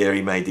Lucia,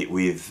 he made it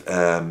with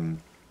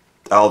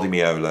Al Di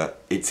Meola.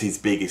 It's his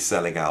biggest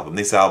selling album.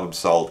 This album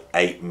sold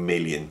 8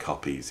 million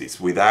copies. It's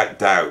without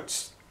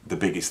doubt the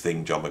biggest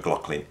thing John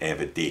McLAUGHLin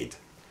ever did.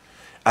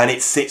 And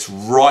it sits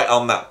right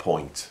on that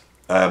point.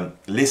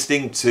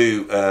 Listening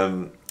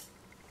to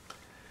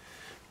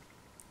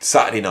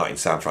Saturday Night in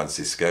San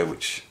Francisco,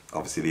 which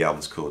obviously the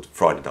album's called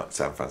Friday Night in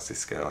San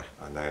Francisco.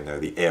 I now know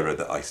the error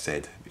that I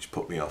said, which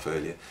put me off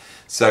earlier.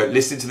 So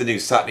listening to the new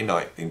Saturday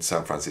Night in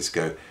San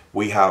Francisco,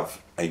 we have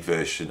a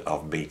version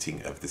of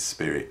Meeting of the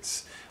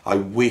Spirits. I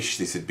wish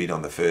this had been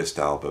on the first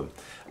album.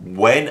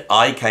 When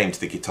I came to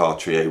the guitar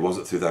trio, it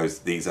wasn't through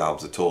these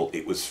albums at all.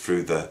 It was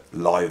through the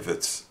live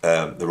at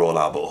the Royal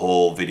Albert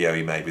Hall video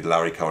he made with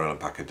Larry Cohen and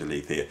Paco de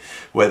Lucia,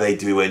 where they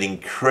do an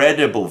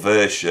incredible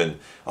version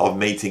of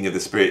Meeting of the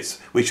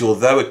Spirits, which,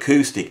 although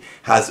acoustic,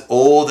 has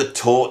all the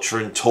torture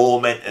and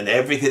torment and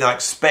everything I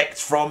expect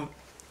from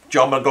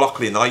John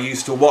McLAUGHLIN. I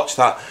used to watch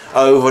that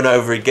over and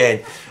over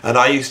again, and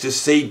I used to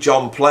see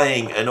John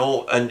playing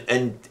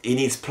and in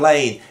his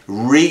playing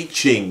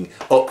reaching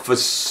up for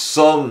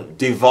some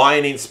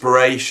divine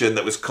inspiration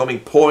that was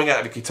pouring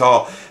out of the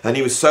guitar, and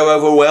he was so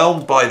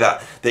overwhelmed by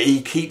that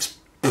he keeps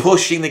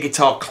pushing the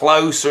guitar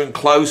closer and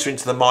closer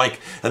into the mic,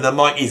 and the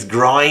mic is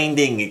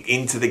grinding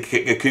into the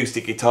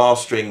acoustic guitar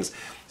strings,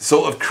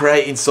 sort of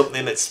creating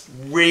something that's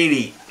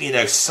really, you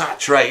know,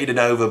 saturated and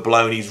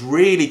overblown. He's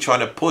really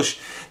trying to push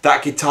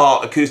that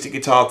acoustic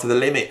guitar to the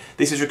limit.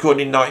 This is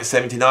recorded in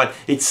 1979.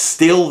 It's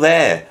still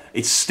there.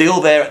 It's still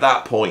there at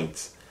that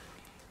point,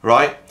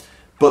 right?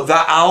 But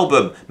that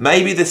album,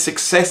 maybe the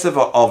success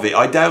of it,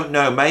 I don't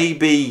know.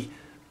 Maybe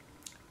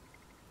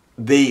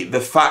the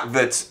fact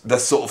that the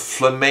sort of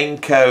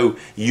flamenco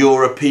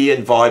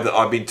European vibe that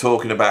I've been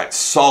talking about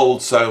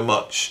sold so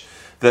much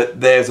that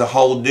there's a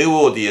whole new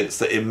audience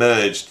that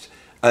emerged,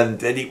 and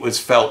then it was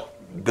felt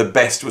the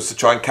best was to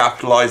try and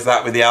capitalize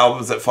that with the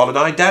albums that followed.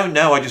 I don't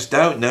know. I just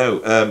don't know.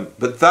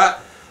 But that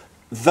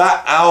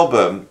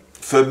album,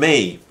 for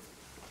me,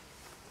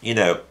 you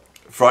know,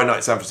 Friday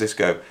Night San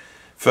Francisco,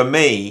 for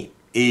me,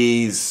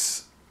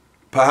 is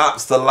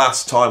perhaps the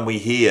last time we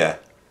hear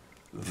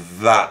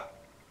that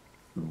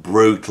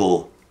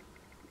brutal,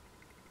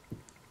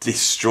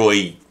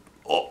 destroy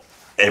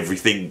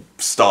everything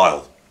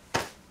style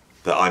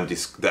that I'm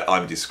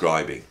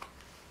describing,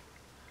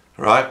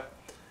 right?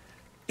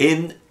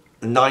 In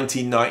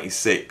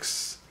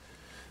 1996,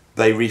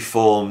 they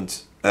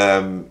reformed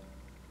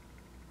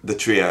the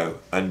trio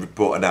and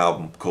brought an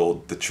album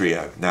called The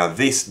Trio. Now,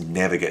 this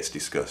never gets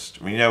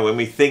discussed. You know, when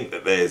we think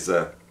that there's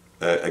a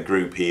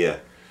group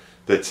here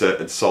that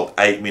had sold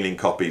 8 million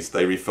copies,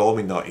 they reformed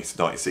in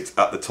 1996.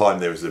 At the time,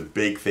 there was a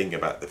big thing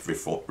about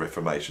the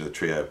reformation of the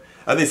trio.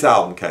 And this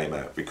album came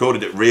out,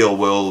 recorded at Real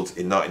World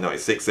in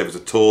 1996. There was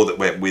a tour that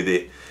went with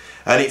it.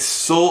 And it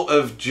sort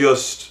of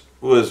just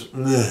was,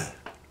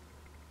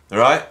 all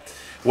right?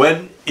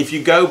 If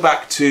you go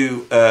back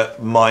to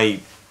my,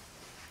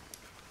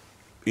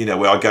 you know,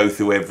 where I go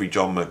through every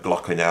John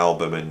McLAUGHLIN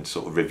album and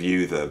sort of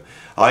review them,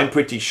 I'm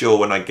pretty sure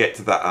when I get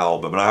to that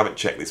album, and I haven't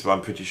checked this, but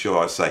I'm pretty sure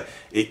I say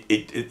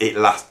it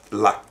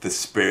lacked the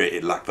spirit,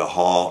 it lacked the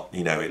heart,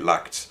 you know, it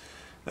lacked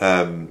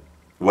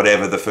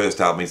whatever the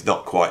first album is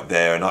not quite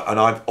there. And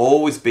I've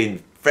always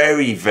been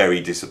very,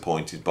 very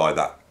disappointed by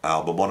that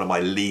album, one of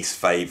my least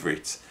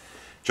favourite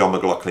John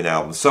McLAUGHLIN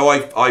albums. So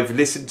I've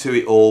listened to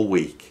it all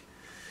week,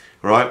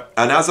 right?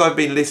 And as I've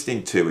been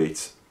listening to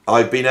it,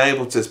 I've been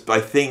able to, I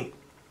think,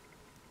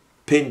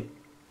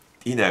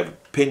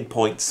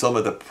 pinpoint some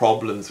of the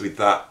problems with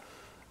that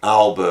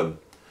album,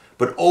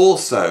 but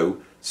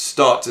also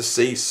start to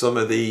see some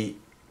of the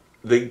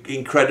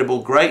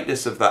incredible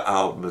greatness of that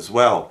album as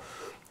well.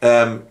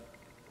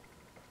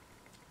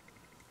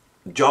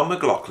 John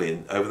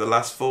McLAUGHLIN, over the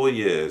last 4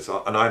 years,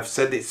 and I've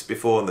said this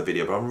before in the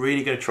video, but I'm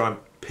really going to try and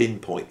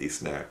pinpoint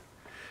this now.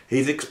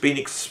 He's been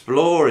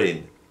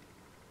exploring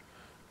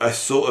a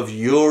sort of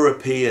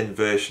European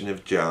version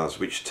of jazz,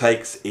 which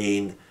takes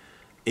in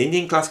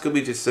Indian classical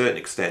music to a certain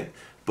extent,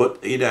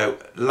 but, you know,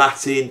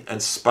 Latin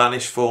and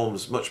Spanish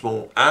forms much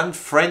more, and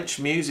French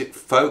music,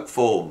 folk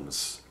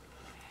forms.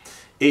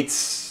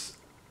 It's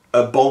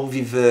a bon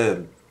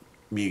vivant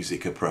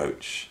music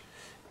approach.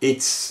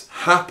 It's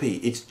happy,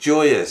 it's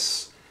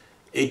joyous.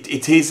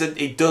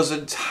 It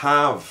doesn't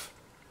have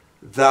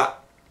that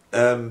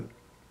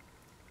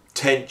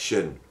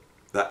tension,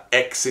 that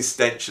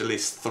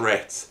existentialist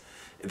threat,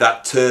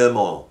 that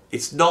turmoil.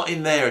 It's not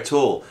in there at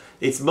all.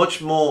 It's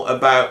much more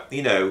about,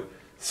 you know,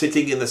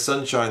 sitting in the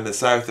sunshine in the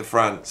south of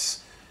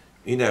France,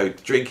 you know,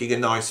 drinking a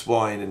nice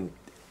wine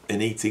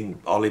and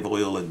eating olive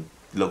oil and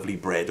lovely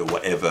bread or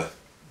whatever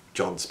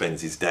John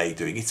spends his day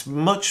doing. It's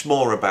much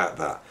more about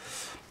that.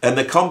 And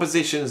the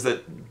compositions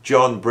that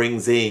John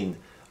brings in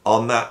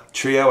on that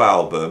trio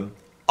album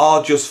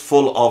are just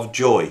full of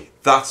joy.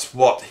 That's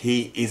what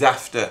he is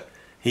after.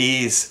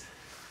 He is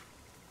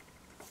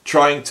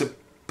trying to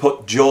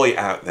put joy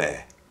out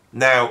there.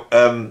 Now,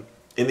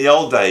 in the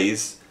old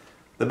days,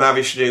 the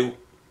Mahavishnu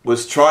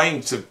was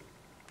trying to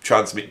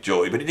transmit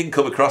joy, but it didn't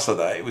come across like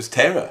that. It was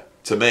terror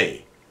to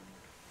me.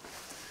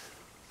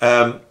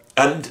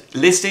 And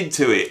listening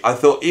to it, I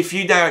thought, if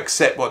you now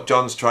accept what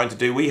John's trying to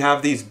do, we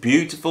have these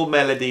beautiful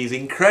melodies,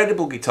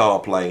 incredible guitar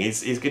playing.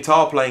 His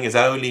guitar playing has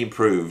only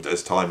improved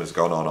as time has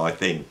gone on, I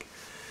think.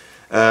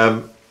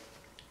 The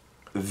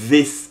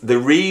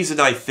reason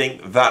I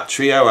think that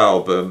trio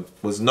album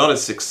was not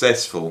as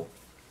successful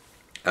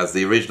as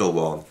the original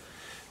one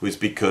was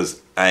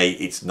because, A,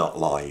 it's not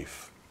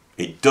live.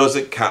 It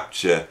doesn't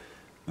capture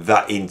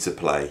that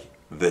interplay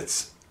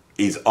that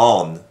is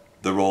on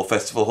the Royal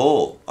Festival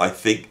Hall. I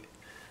think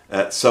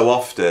so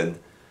often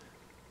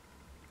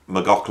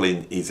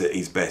McLAUGHLIN is at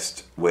his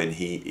best when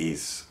he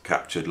is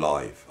captured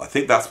live. I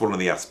think that's one of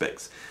the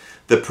aspects.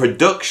 The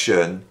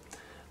production,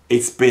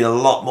 it's been a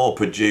lot more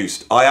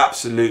produced. I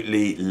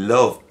absolutely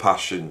love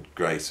Passion,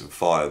 Grace and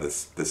Fire, the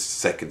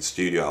second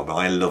studio album.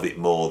 I love it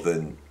more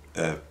than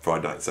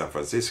Friday Night in San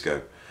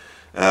Francisco.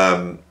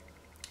 That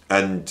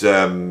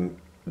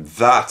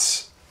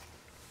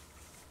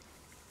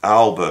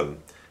album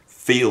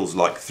feels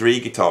like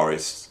 3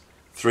 guitarists,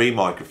 3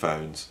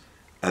 microphones,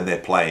 and they're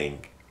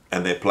playing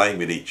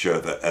with each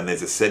other, and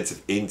there's a sense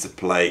of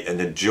interplay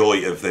and a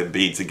joy of them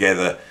being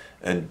together,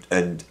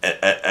 and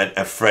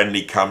a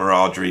friendly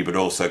camaraderie, but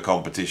also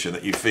competition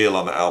that you feel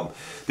on the album.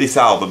 This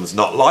album's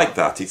not like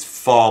that. It's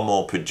far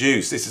more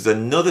produced. This is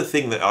another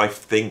thing that I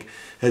think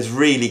has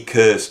really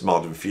cursed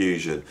modern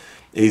fusion,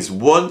 is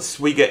once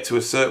we get to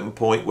a certain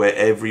point where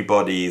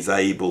everybody is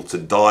able to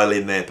dial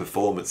in their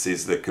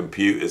performances, the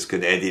computers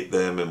can edit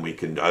them and we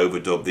can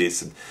overdub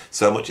this, and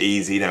so much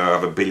easier now. I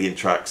have 1 billion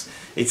tracks.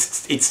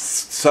 It's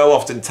so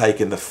often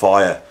taken the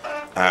fire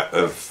out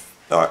of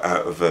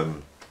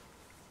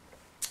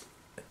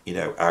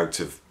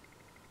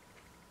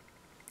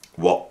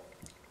what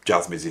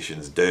jazz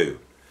musicians do.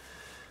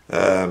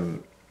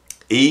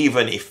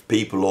 Even if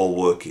people all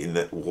walk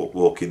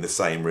in the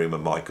same room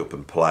and mic up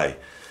and play,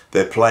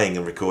 they're playing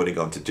and recording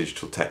onto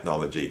digital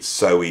technology. It's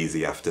so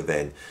easy after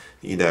then,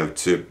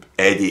 to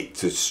edit,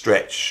 to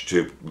stretch,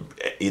 to,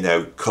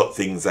 cut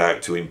things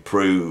out, to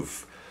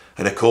improve.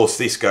 And of course,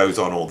 this goes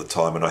on all the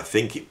time, and I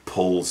think it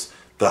pulls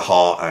the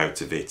heart out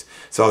of it.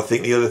 So I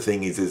think the other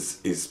thing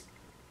is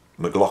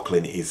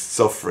McLAUGHLIN is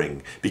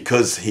suffering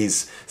because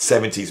his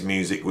 70s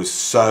music was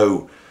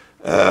so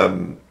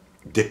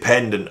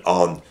dependent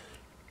on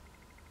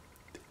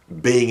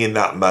being in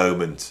that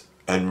moment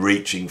and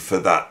reaching for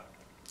that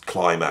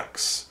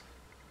climax,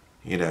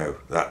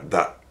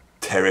 that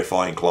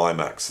terrifying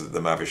climax that the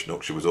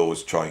Mahavishnu was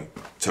always trying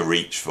to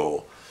reach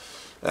for.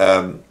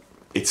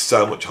 It's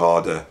so much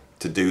harder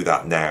to do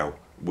that now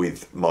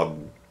with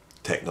modern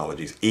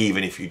technologies,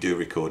 even if you do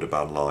record a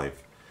band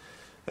live.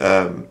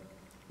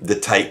 The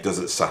tape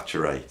doesn't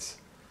saturate,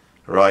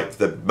 right?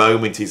 The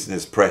moment isn't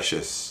as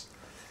precious.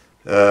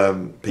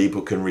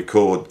 People can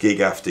record gig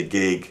after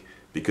gig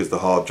because the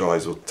hard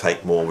drives will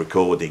take more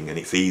recording, and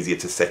it's easier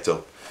to set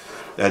up,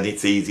 and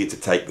it's easier to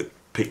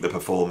pick the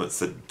performance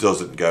that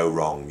doesn't go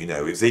wrong.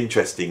 It was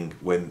interesting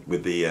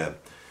with the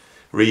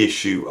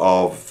reissue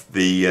of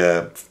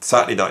the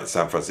Saturday Night in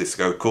San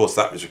Francisco. Of course,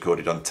 that was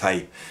recorded on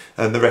tape,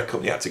 and the record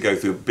company had to go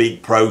through a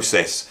big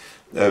process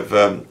of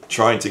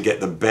trying to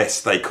get the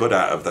best they could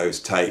out of those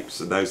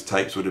tapes, and those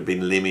tapes would have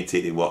been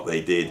limited in what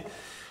they did.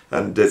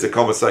 And there's a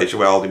conversation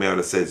where Aldi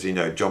Meola says,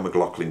 John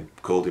McLAUGHLin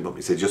called him up.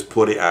 He said, just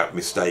put it out,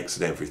 mistakes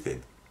and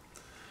everything.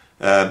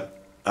 And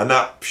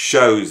that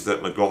shows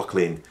that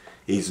McLAUGHLin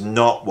is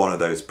not one of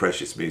those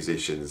precious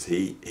musicians.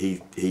 He's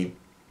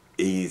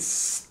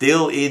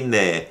still in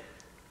there,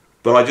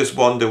 but I just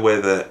wonder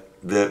whether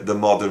the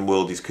modern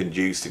world is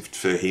conducive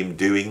for him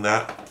doing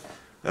that.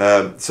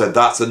 So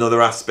that's another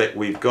aspect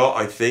we've got,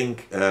 I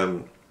think.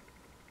 The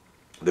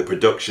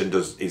production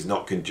is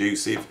not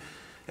conducive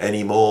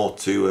anymore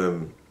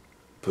to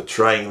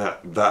portraying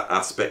that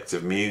aspect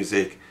of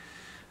music.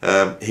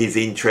 His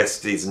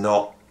interest is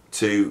not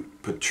to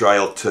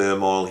portray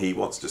turmoil. He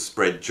wants to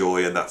spread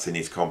joy, and that's in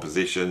his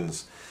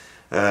compositions.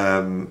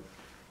 And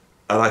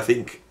I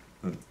think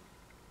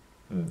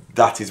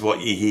that is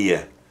what you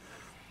hear.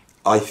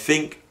 I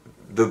think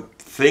the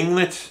thing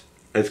that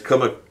has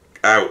come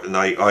out, and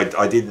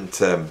I didn't...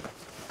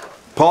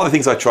 part of the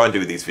things I try and do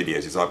with these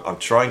videos is I'm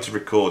trying to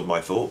record my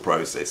thought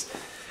process,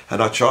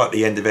 and I try at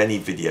the end of any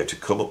video to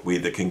come up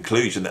with a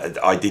conclusion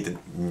that I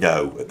didn't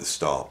know at the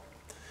start.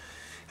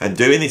 And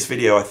doing this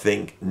video, I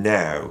think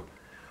now,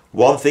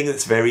 one thing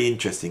that's very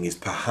interesting is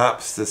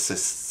perhaps the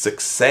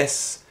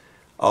success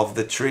of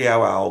the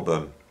trio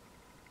album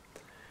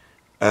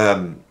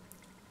then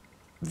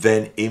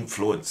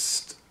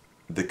influenced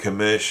the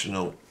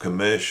commercial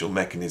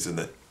mechanism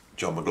that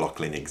John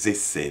McLAUGHLin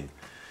exists in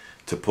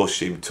to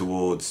push him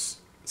towards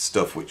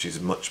stuff which is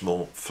much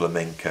more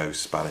flamenco,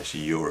 Spanish,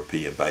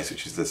 European based,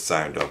 which is the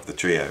sound of the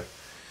trio.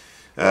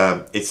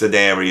 It's an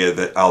area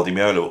that Aldi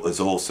Meola has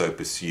also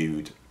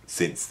pursued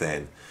since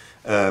then,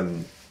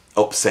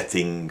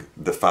 upsetting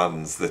the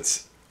fans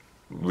that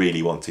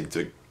really wanted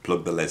to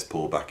plug the Les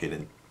Paul back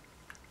in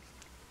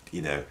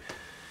and,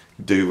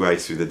 do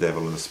Race with the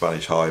Devil on the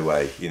Spanish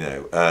Highway,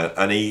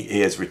 and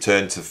he has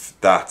returned to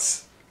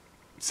that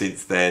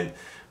since then,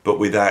 but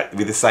with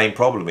the same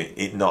problem,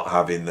 it not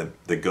having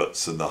the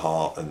guts and the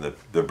heart and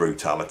the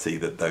brutality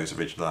that those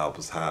original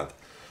albums had.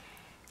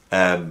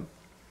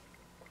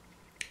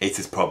 It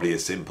is probably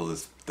as simple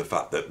as the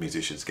fact that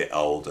musicians get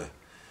older,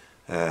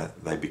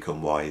 they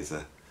become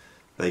wiser,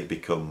 they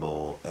become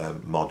more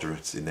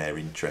moderate in their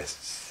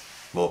interests,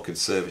 more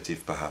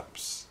conservative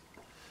perhaps.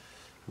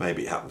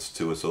 Maybe it happens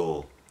to us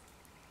all.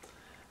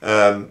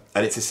 And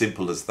it's as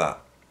simple as that.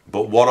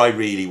 But what I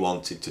really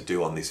wanted to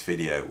do on this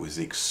video was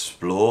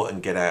explore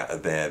and get out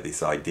of there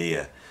this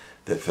idea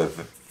that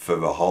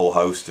for a whole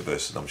host of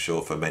us, and I'm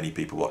sure for many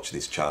people watching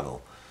this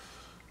channel,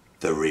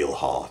 the real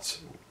heart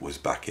was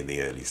back in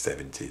the early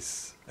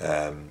 70s.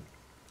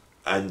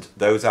 And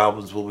those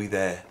albums will be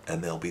there,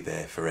 and they'll be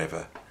there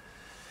forever.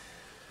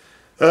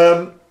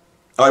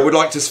 I would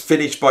like to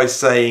finish by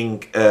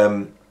saying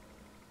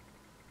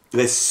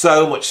there's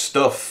so much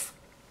stuff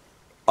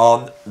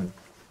on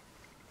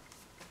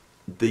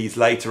these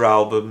later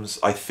albums.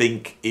 I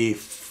think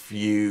if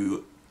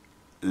you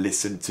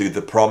listen to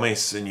The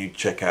Promise and you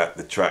check out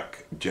the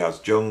track Jazz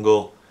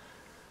Jungle,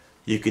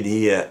 you can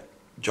hear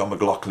John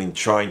McLAUGHLIN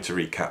trying to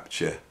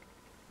recapture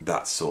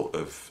that sort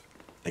of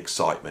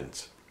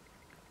excitement.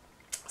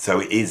 So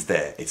it is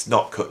there. It's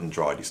not cut and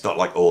dried. It's not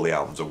like all the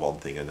albums are one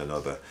thing and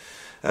another.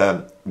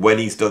 When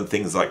he's done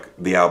things like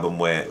the album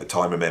where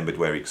Time Remembered,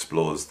 where he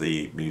explores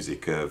the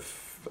music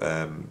of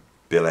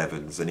Bill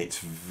Evans, and it's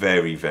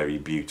very, very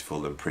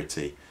beautiful and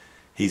pretty.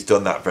 He's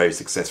done that very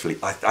successfully.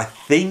 I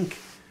think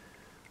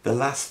the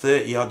last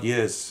 30 odd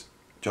years,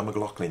 John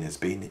McLAUGHLin has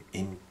been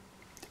in.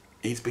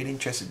 He's been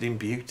interested in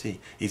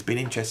beauty. He's been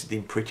interested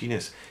in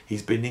prettiness.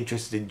 He's been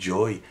interested in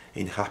joy,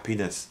 in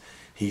happiness.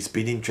 He's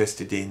been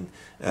interested in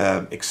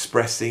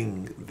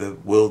expressing the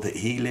world that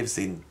he lives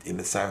in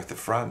the south of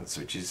France,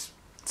 which is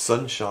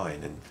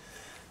sunshine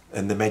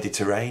and the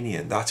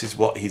Mediterranean. That is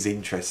what his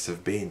interests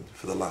have been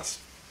for the last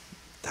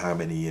how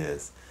many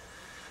years.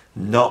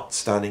 Not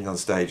standing on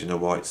stage in a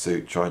white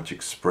suit trying to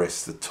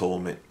express the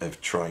torment of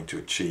trying to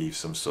achieve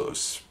some sort of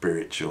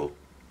spiritual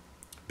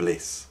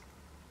bliss.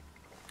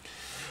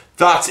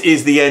 That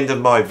is the end of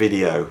my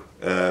video.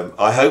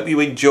 I hope you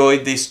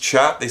enjoyed this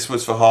chat. This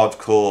was for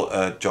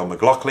hardcore John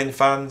McLAUGHLin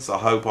fans. I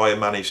hope I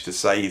managed to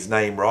say his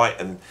name right,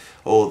 and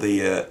all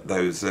the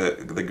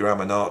the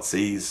grammar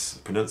Nazis,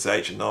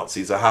 pronunciation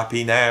Nazis are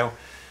happy now.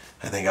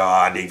 And they go,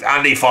 oh,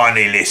 Andy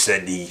finally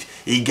listened.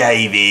 He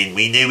gave in.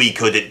 We knew he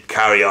couldn't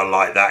carry on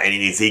like that, and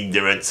in his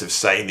ignorance of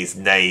saying his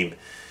name,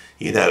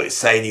 you know,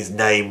 saying his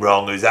name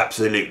wrong. It was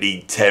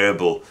absolutely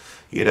terrible,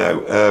 you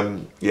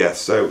know. Yeah,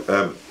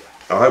 so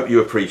I hope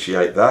you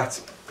appreciate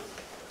that.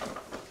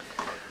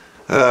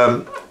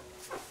 I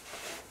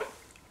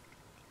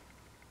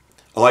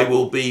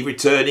will be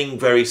returning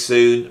very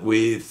soon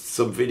with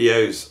some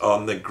videos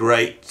on the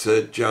great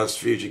jazz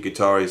fusion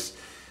guitarist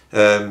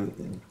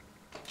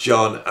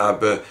John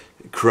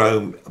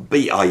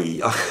Abercrombie.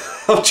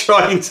 I'm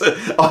trying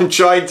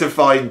to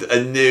find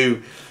a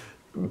new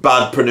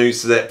bad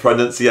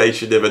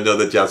pronunciation of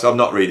another jazz. I'm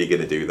not really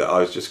going to do that.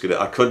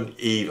 I couldn't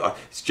even.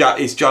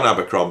 It's John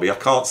Abercrombie. I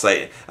can't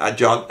say it.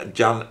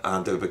 John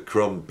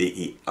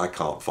Abercrombie. I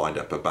can't find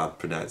up a bad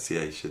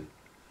pronunciation.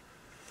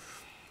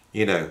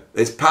 You know,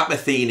 there's Pat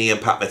Metheny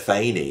and Pat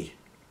Metheny.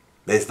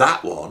 There's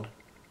that one.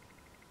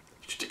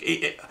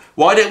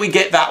 Why don't we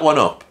get that one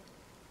up?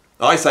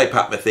 I say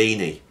Pat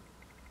Metheny.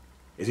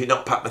 Is it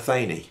not Pat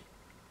Metheny?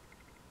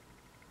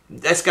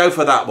 Let's go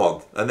for that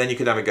one, and then you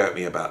can have a go at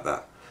me about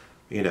that.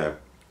 You know,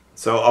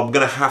 so I'm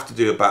going to have to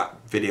do a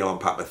video on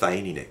Pat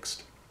Metheny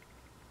next.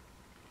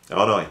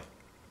 Aren't I?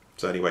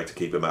 It's the only way to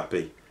keep them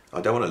happy. I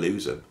don't want to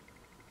lose them.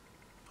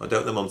 I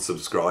don't want them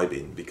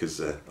unsubscribing because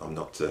I'm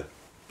not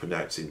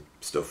pronouncing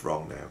stuff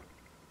wrong now.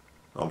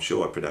 I'm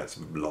sure I pronounce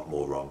a lot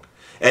more wrong.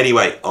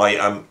 Anyway, I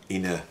am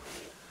in a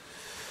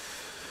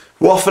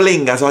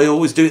waffling, as I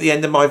always do at the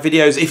end of my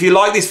videos. If you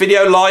like this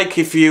video, like.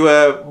 If you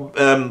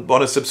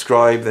want to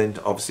subscribe, then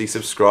obviously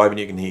subscribe, and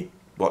you can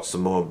watch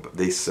some more of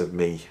this of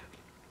me.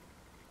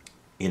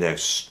 You know,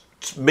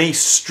 me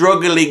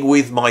struggling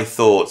with my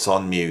thoughts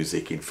on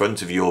music in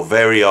front of your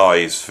very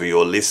eyes for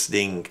your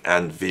listening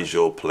and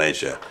visual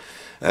pleasure.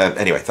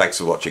 Anyway, thanks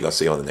for watching. I'll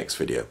see you on the next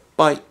video.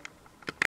 Bye.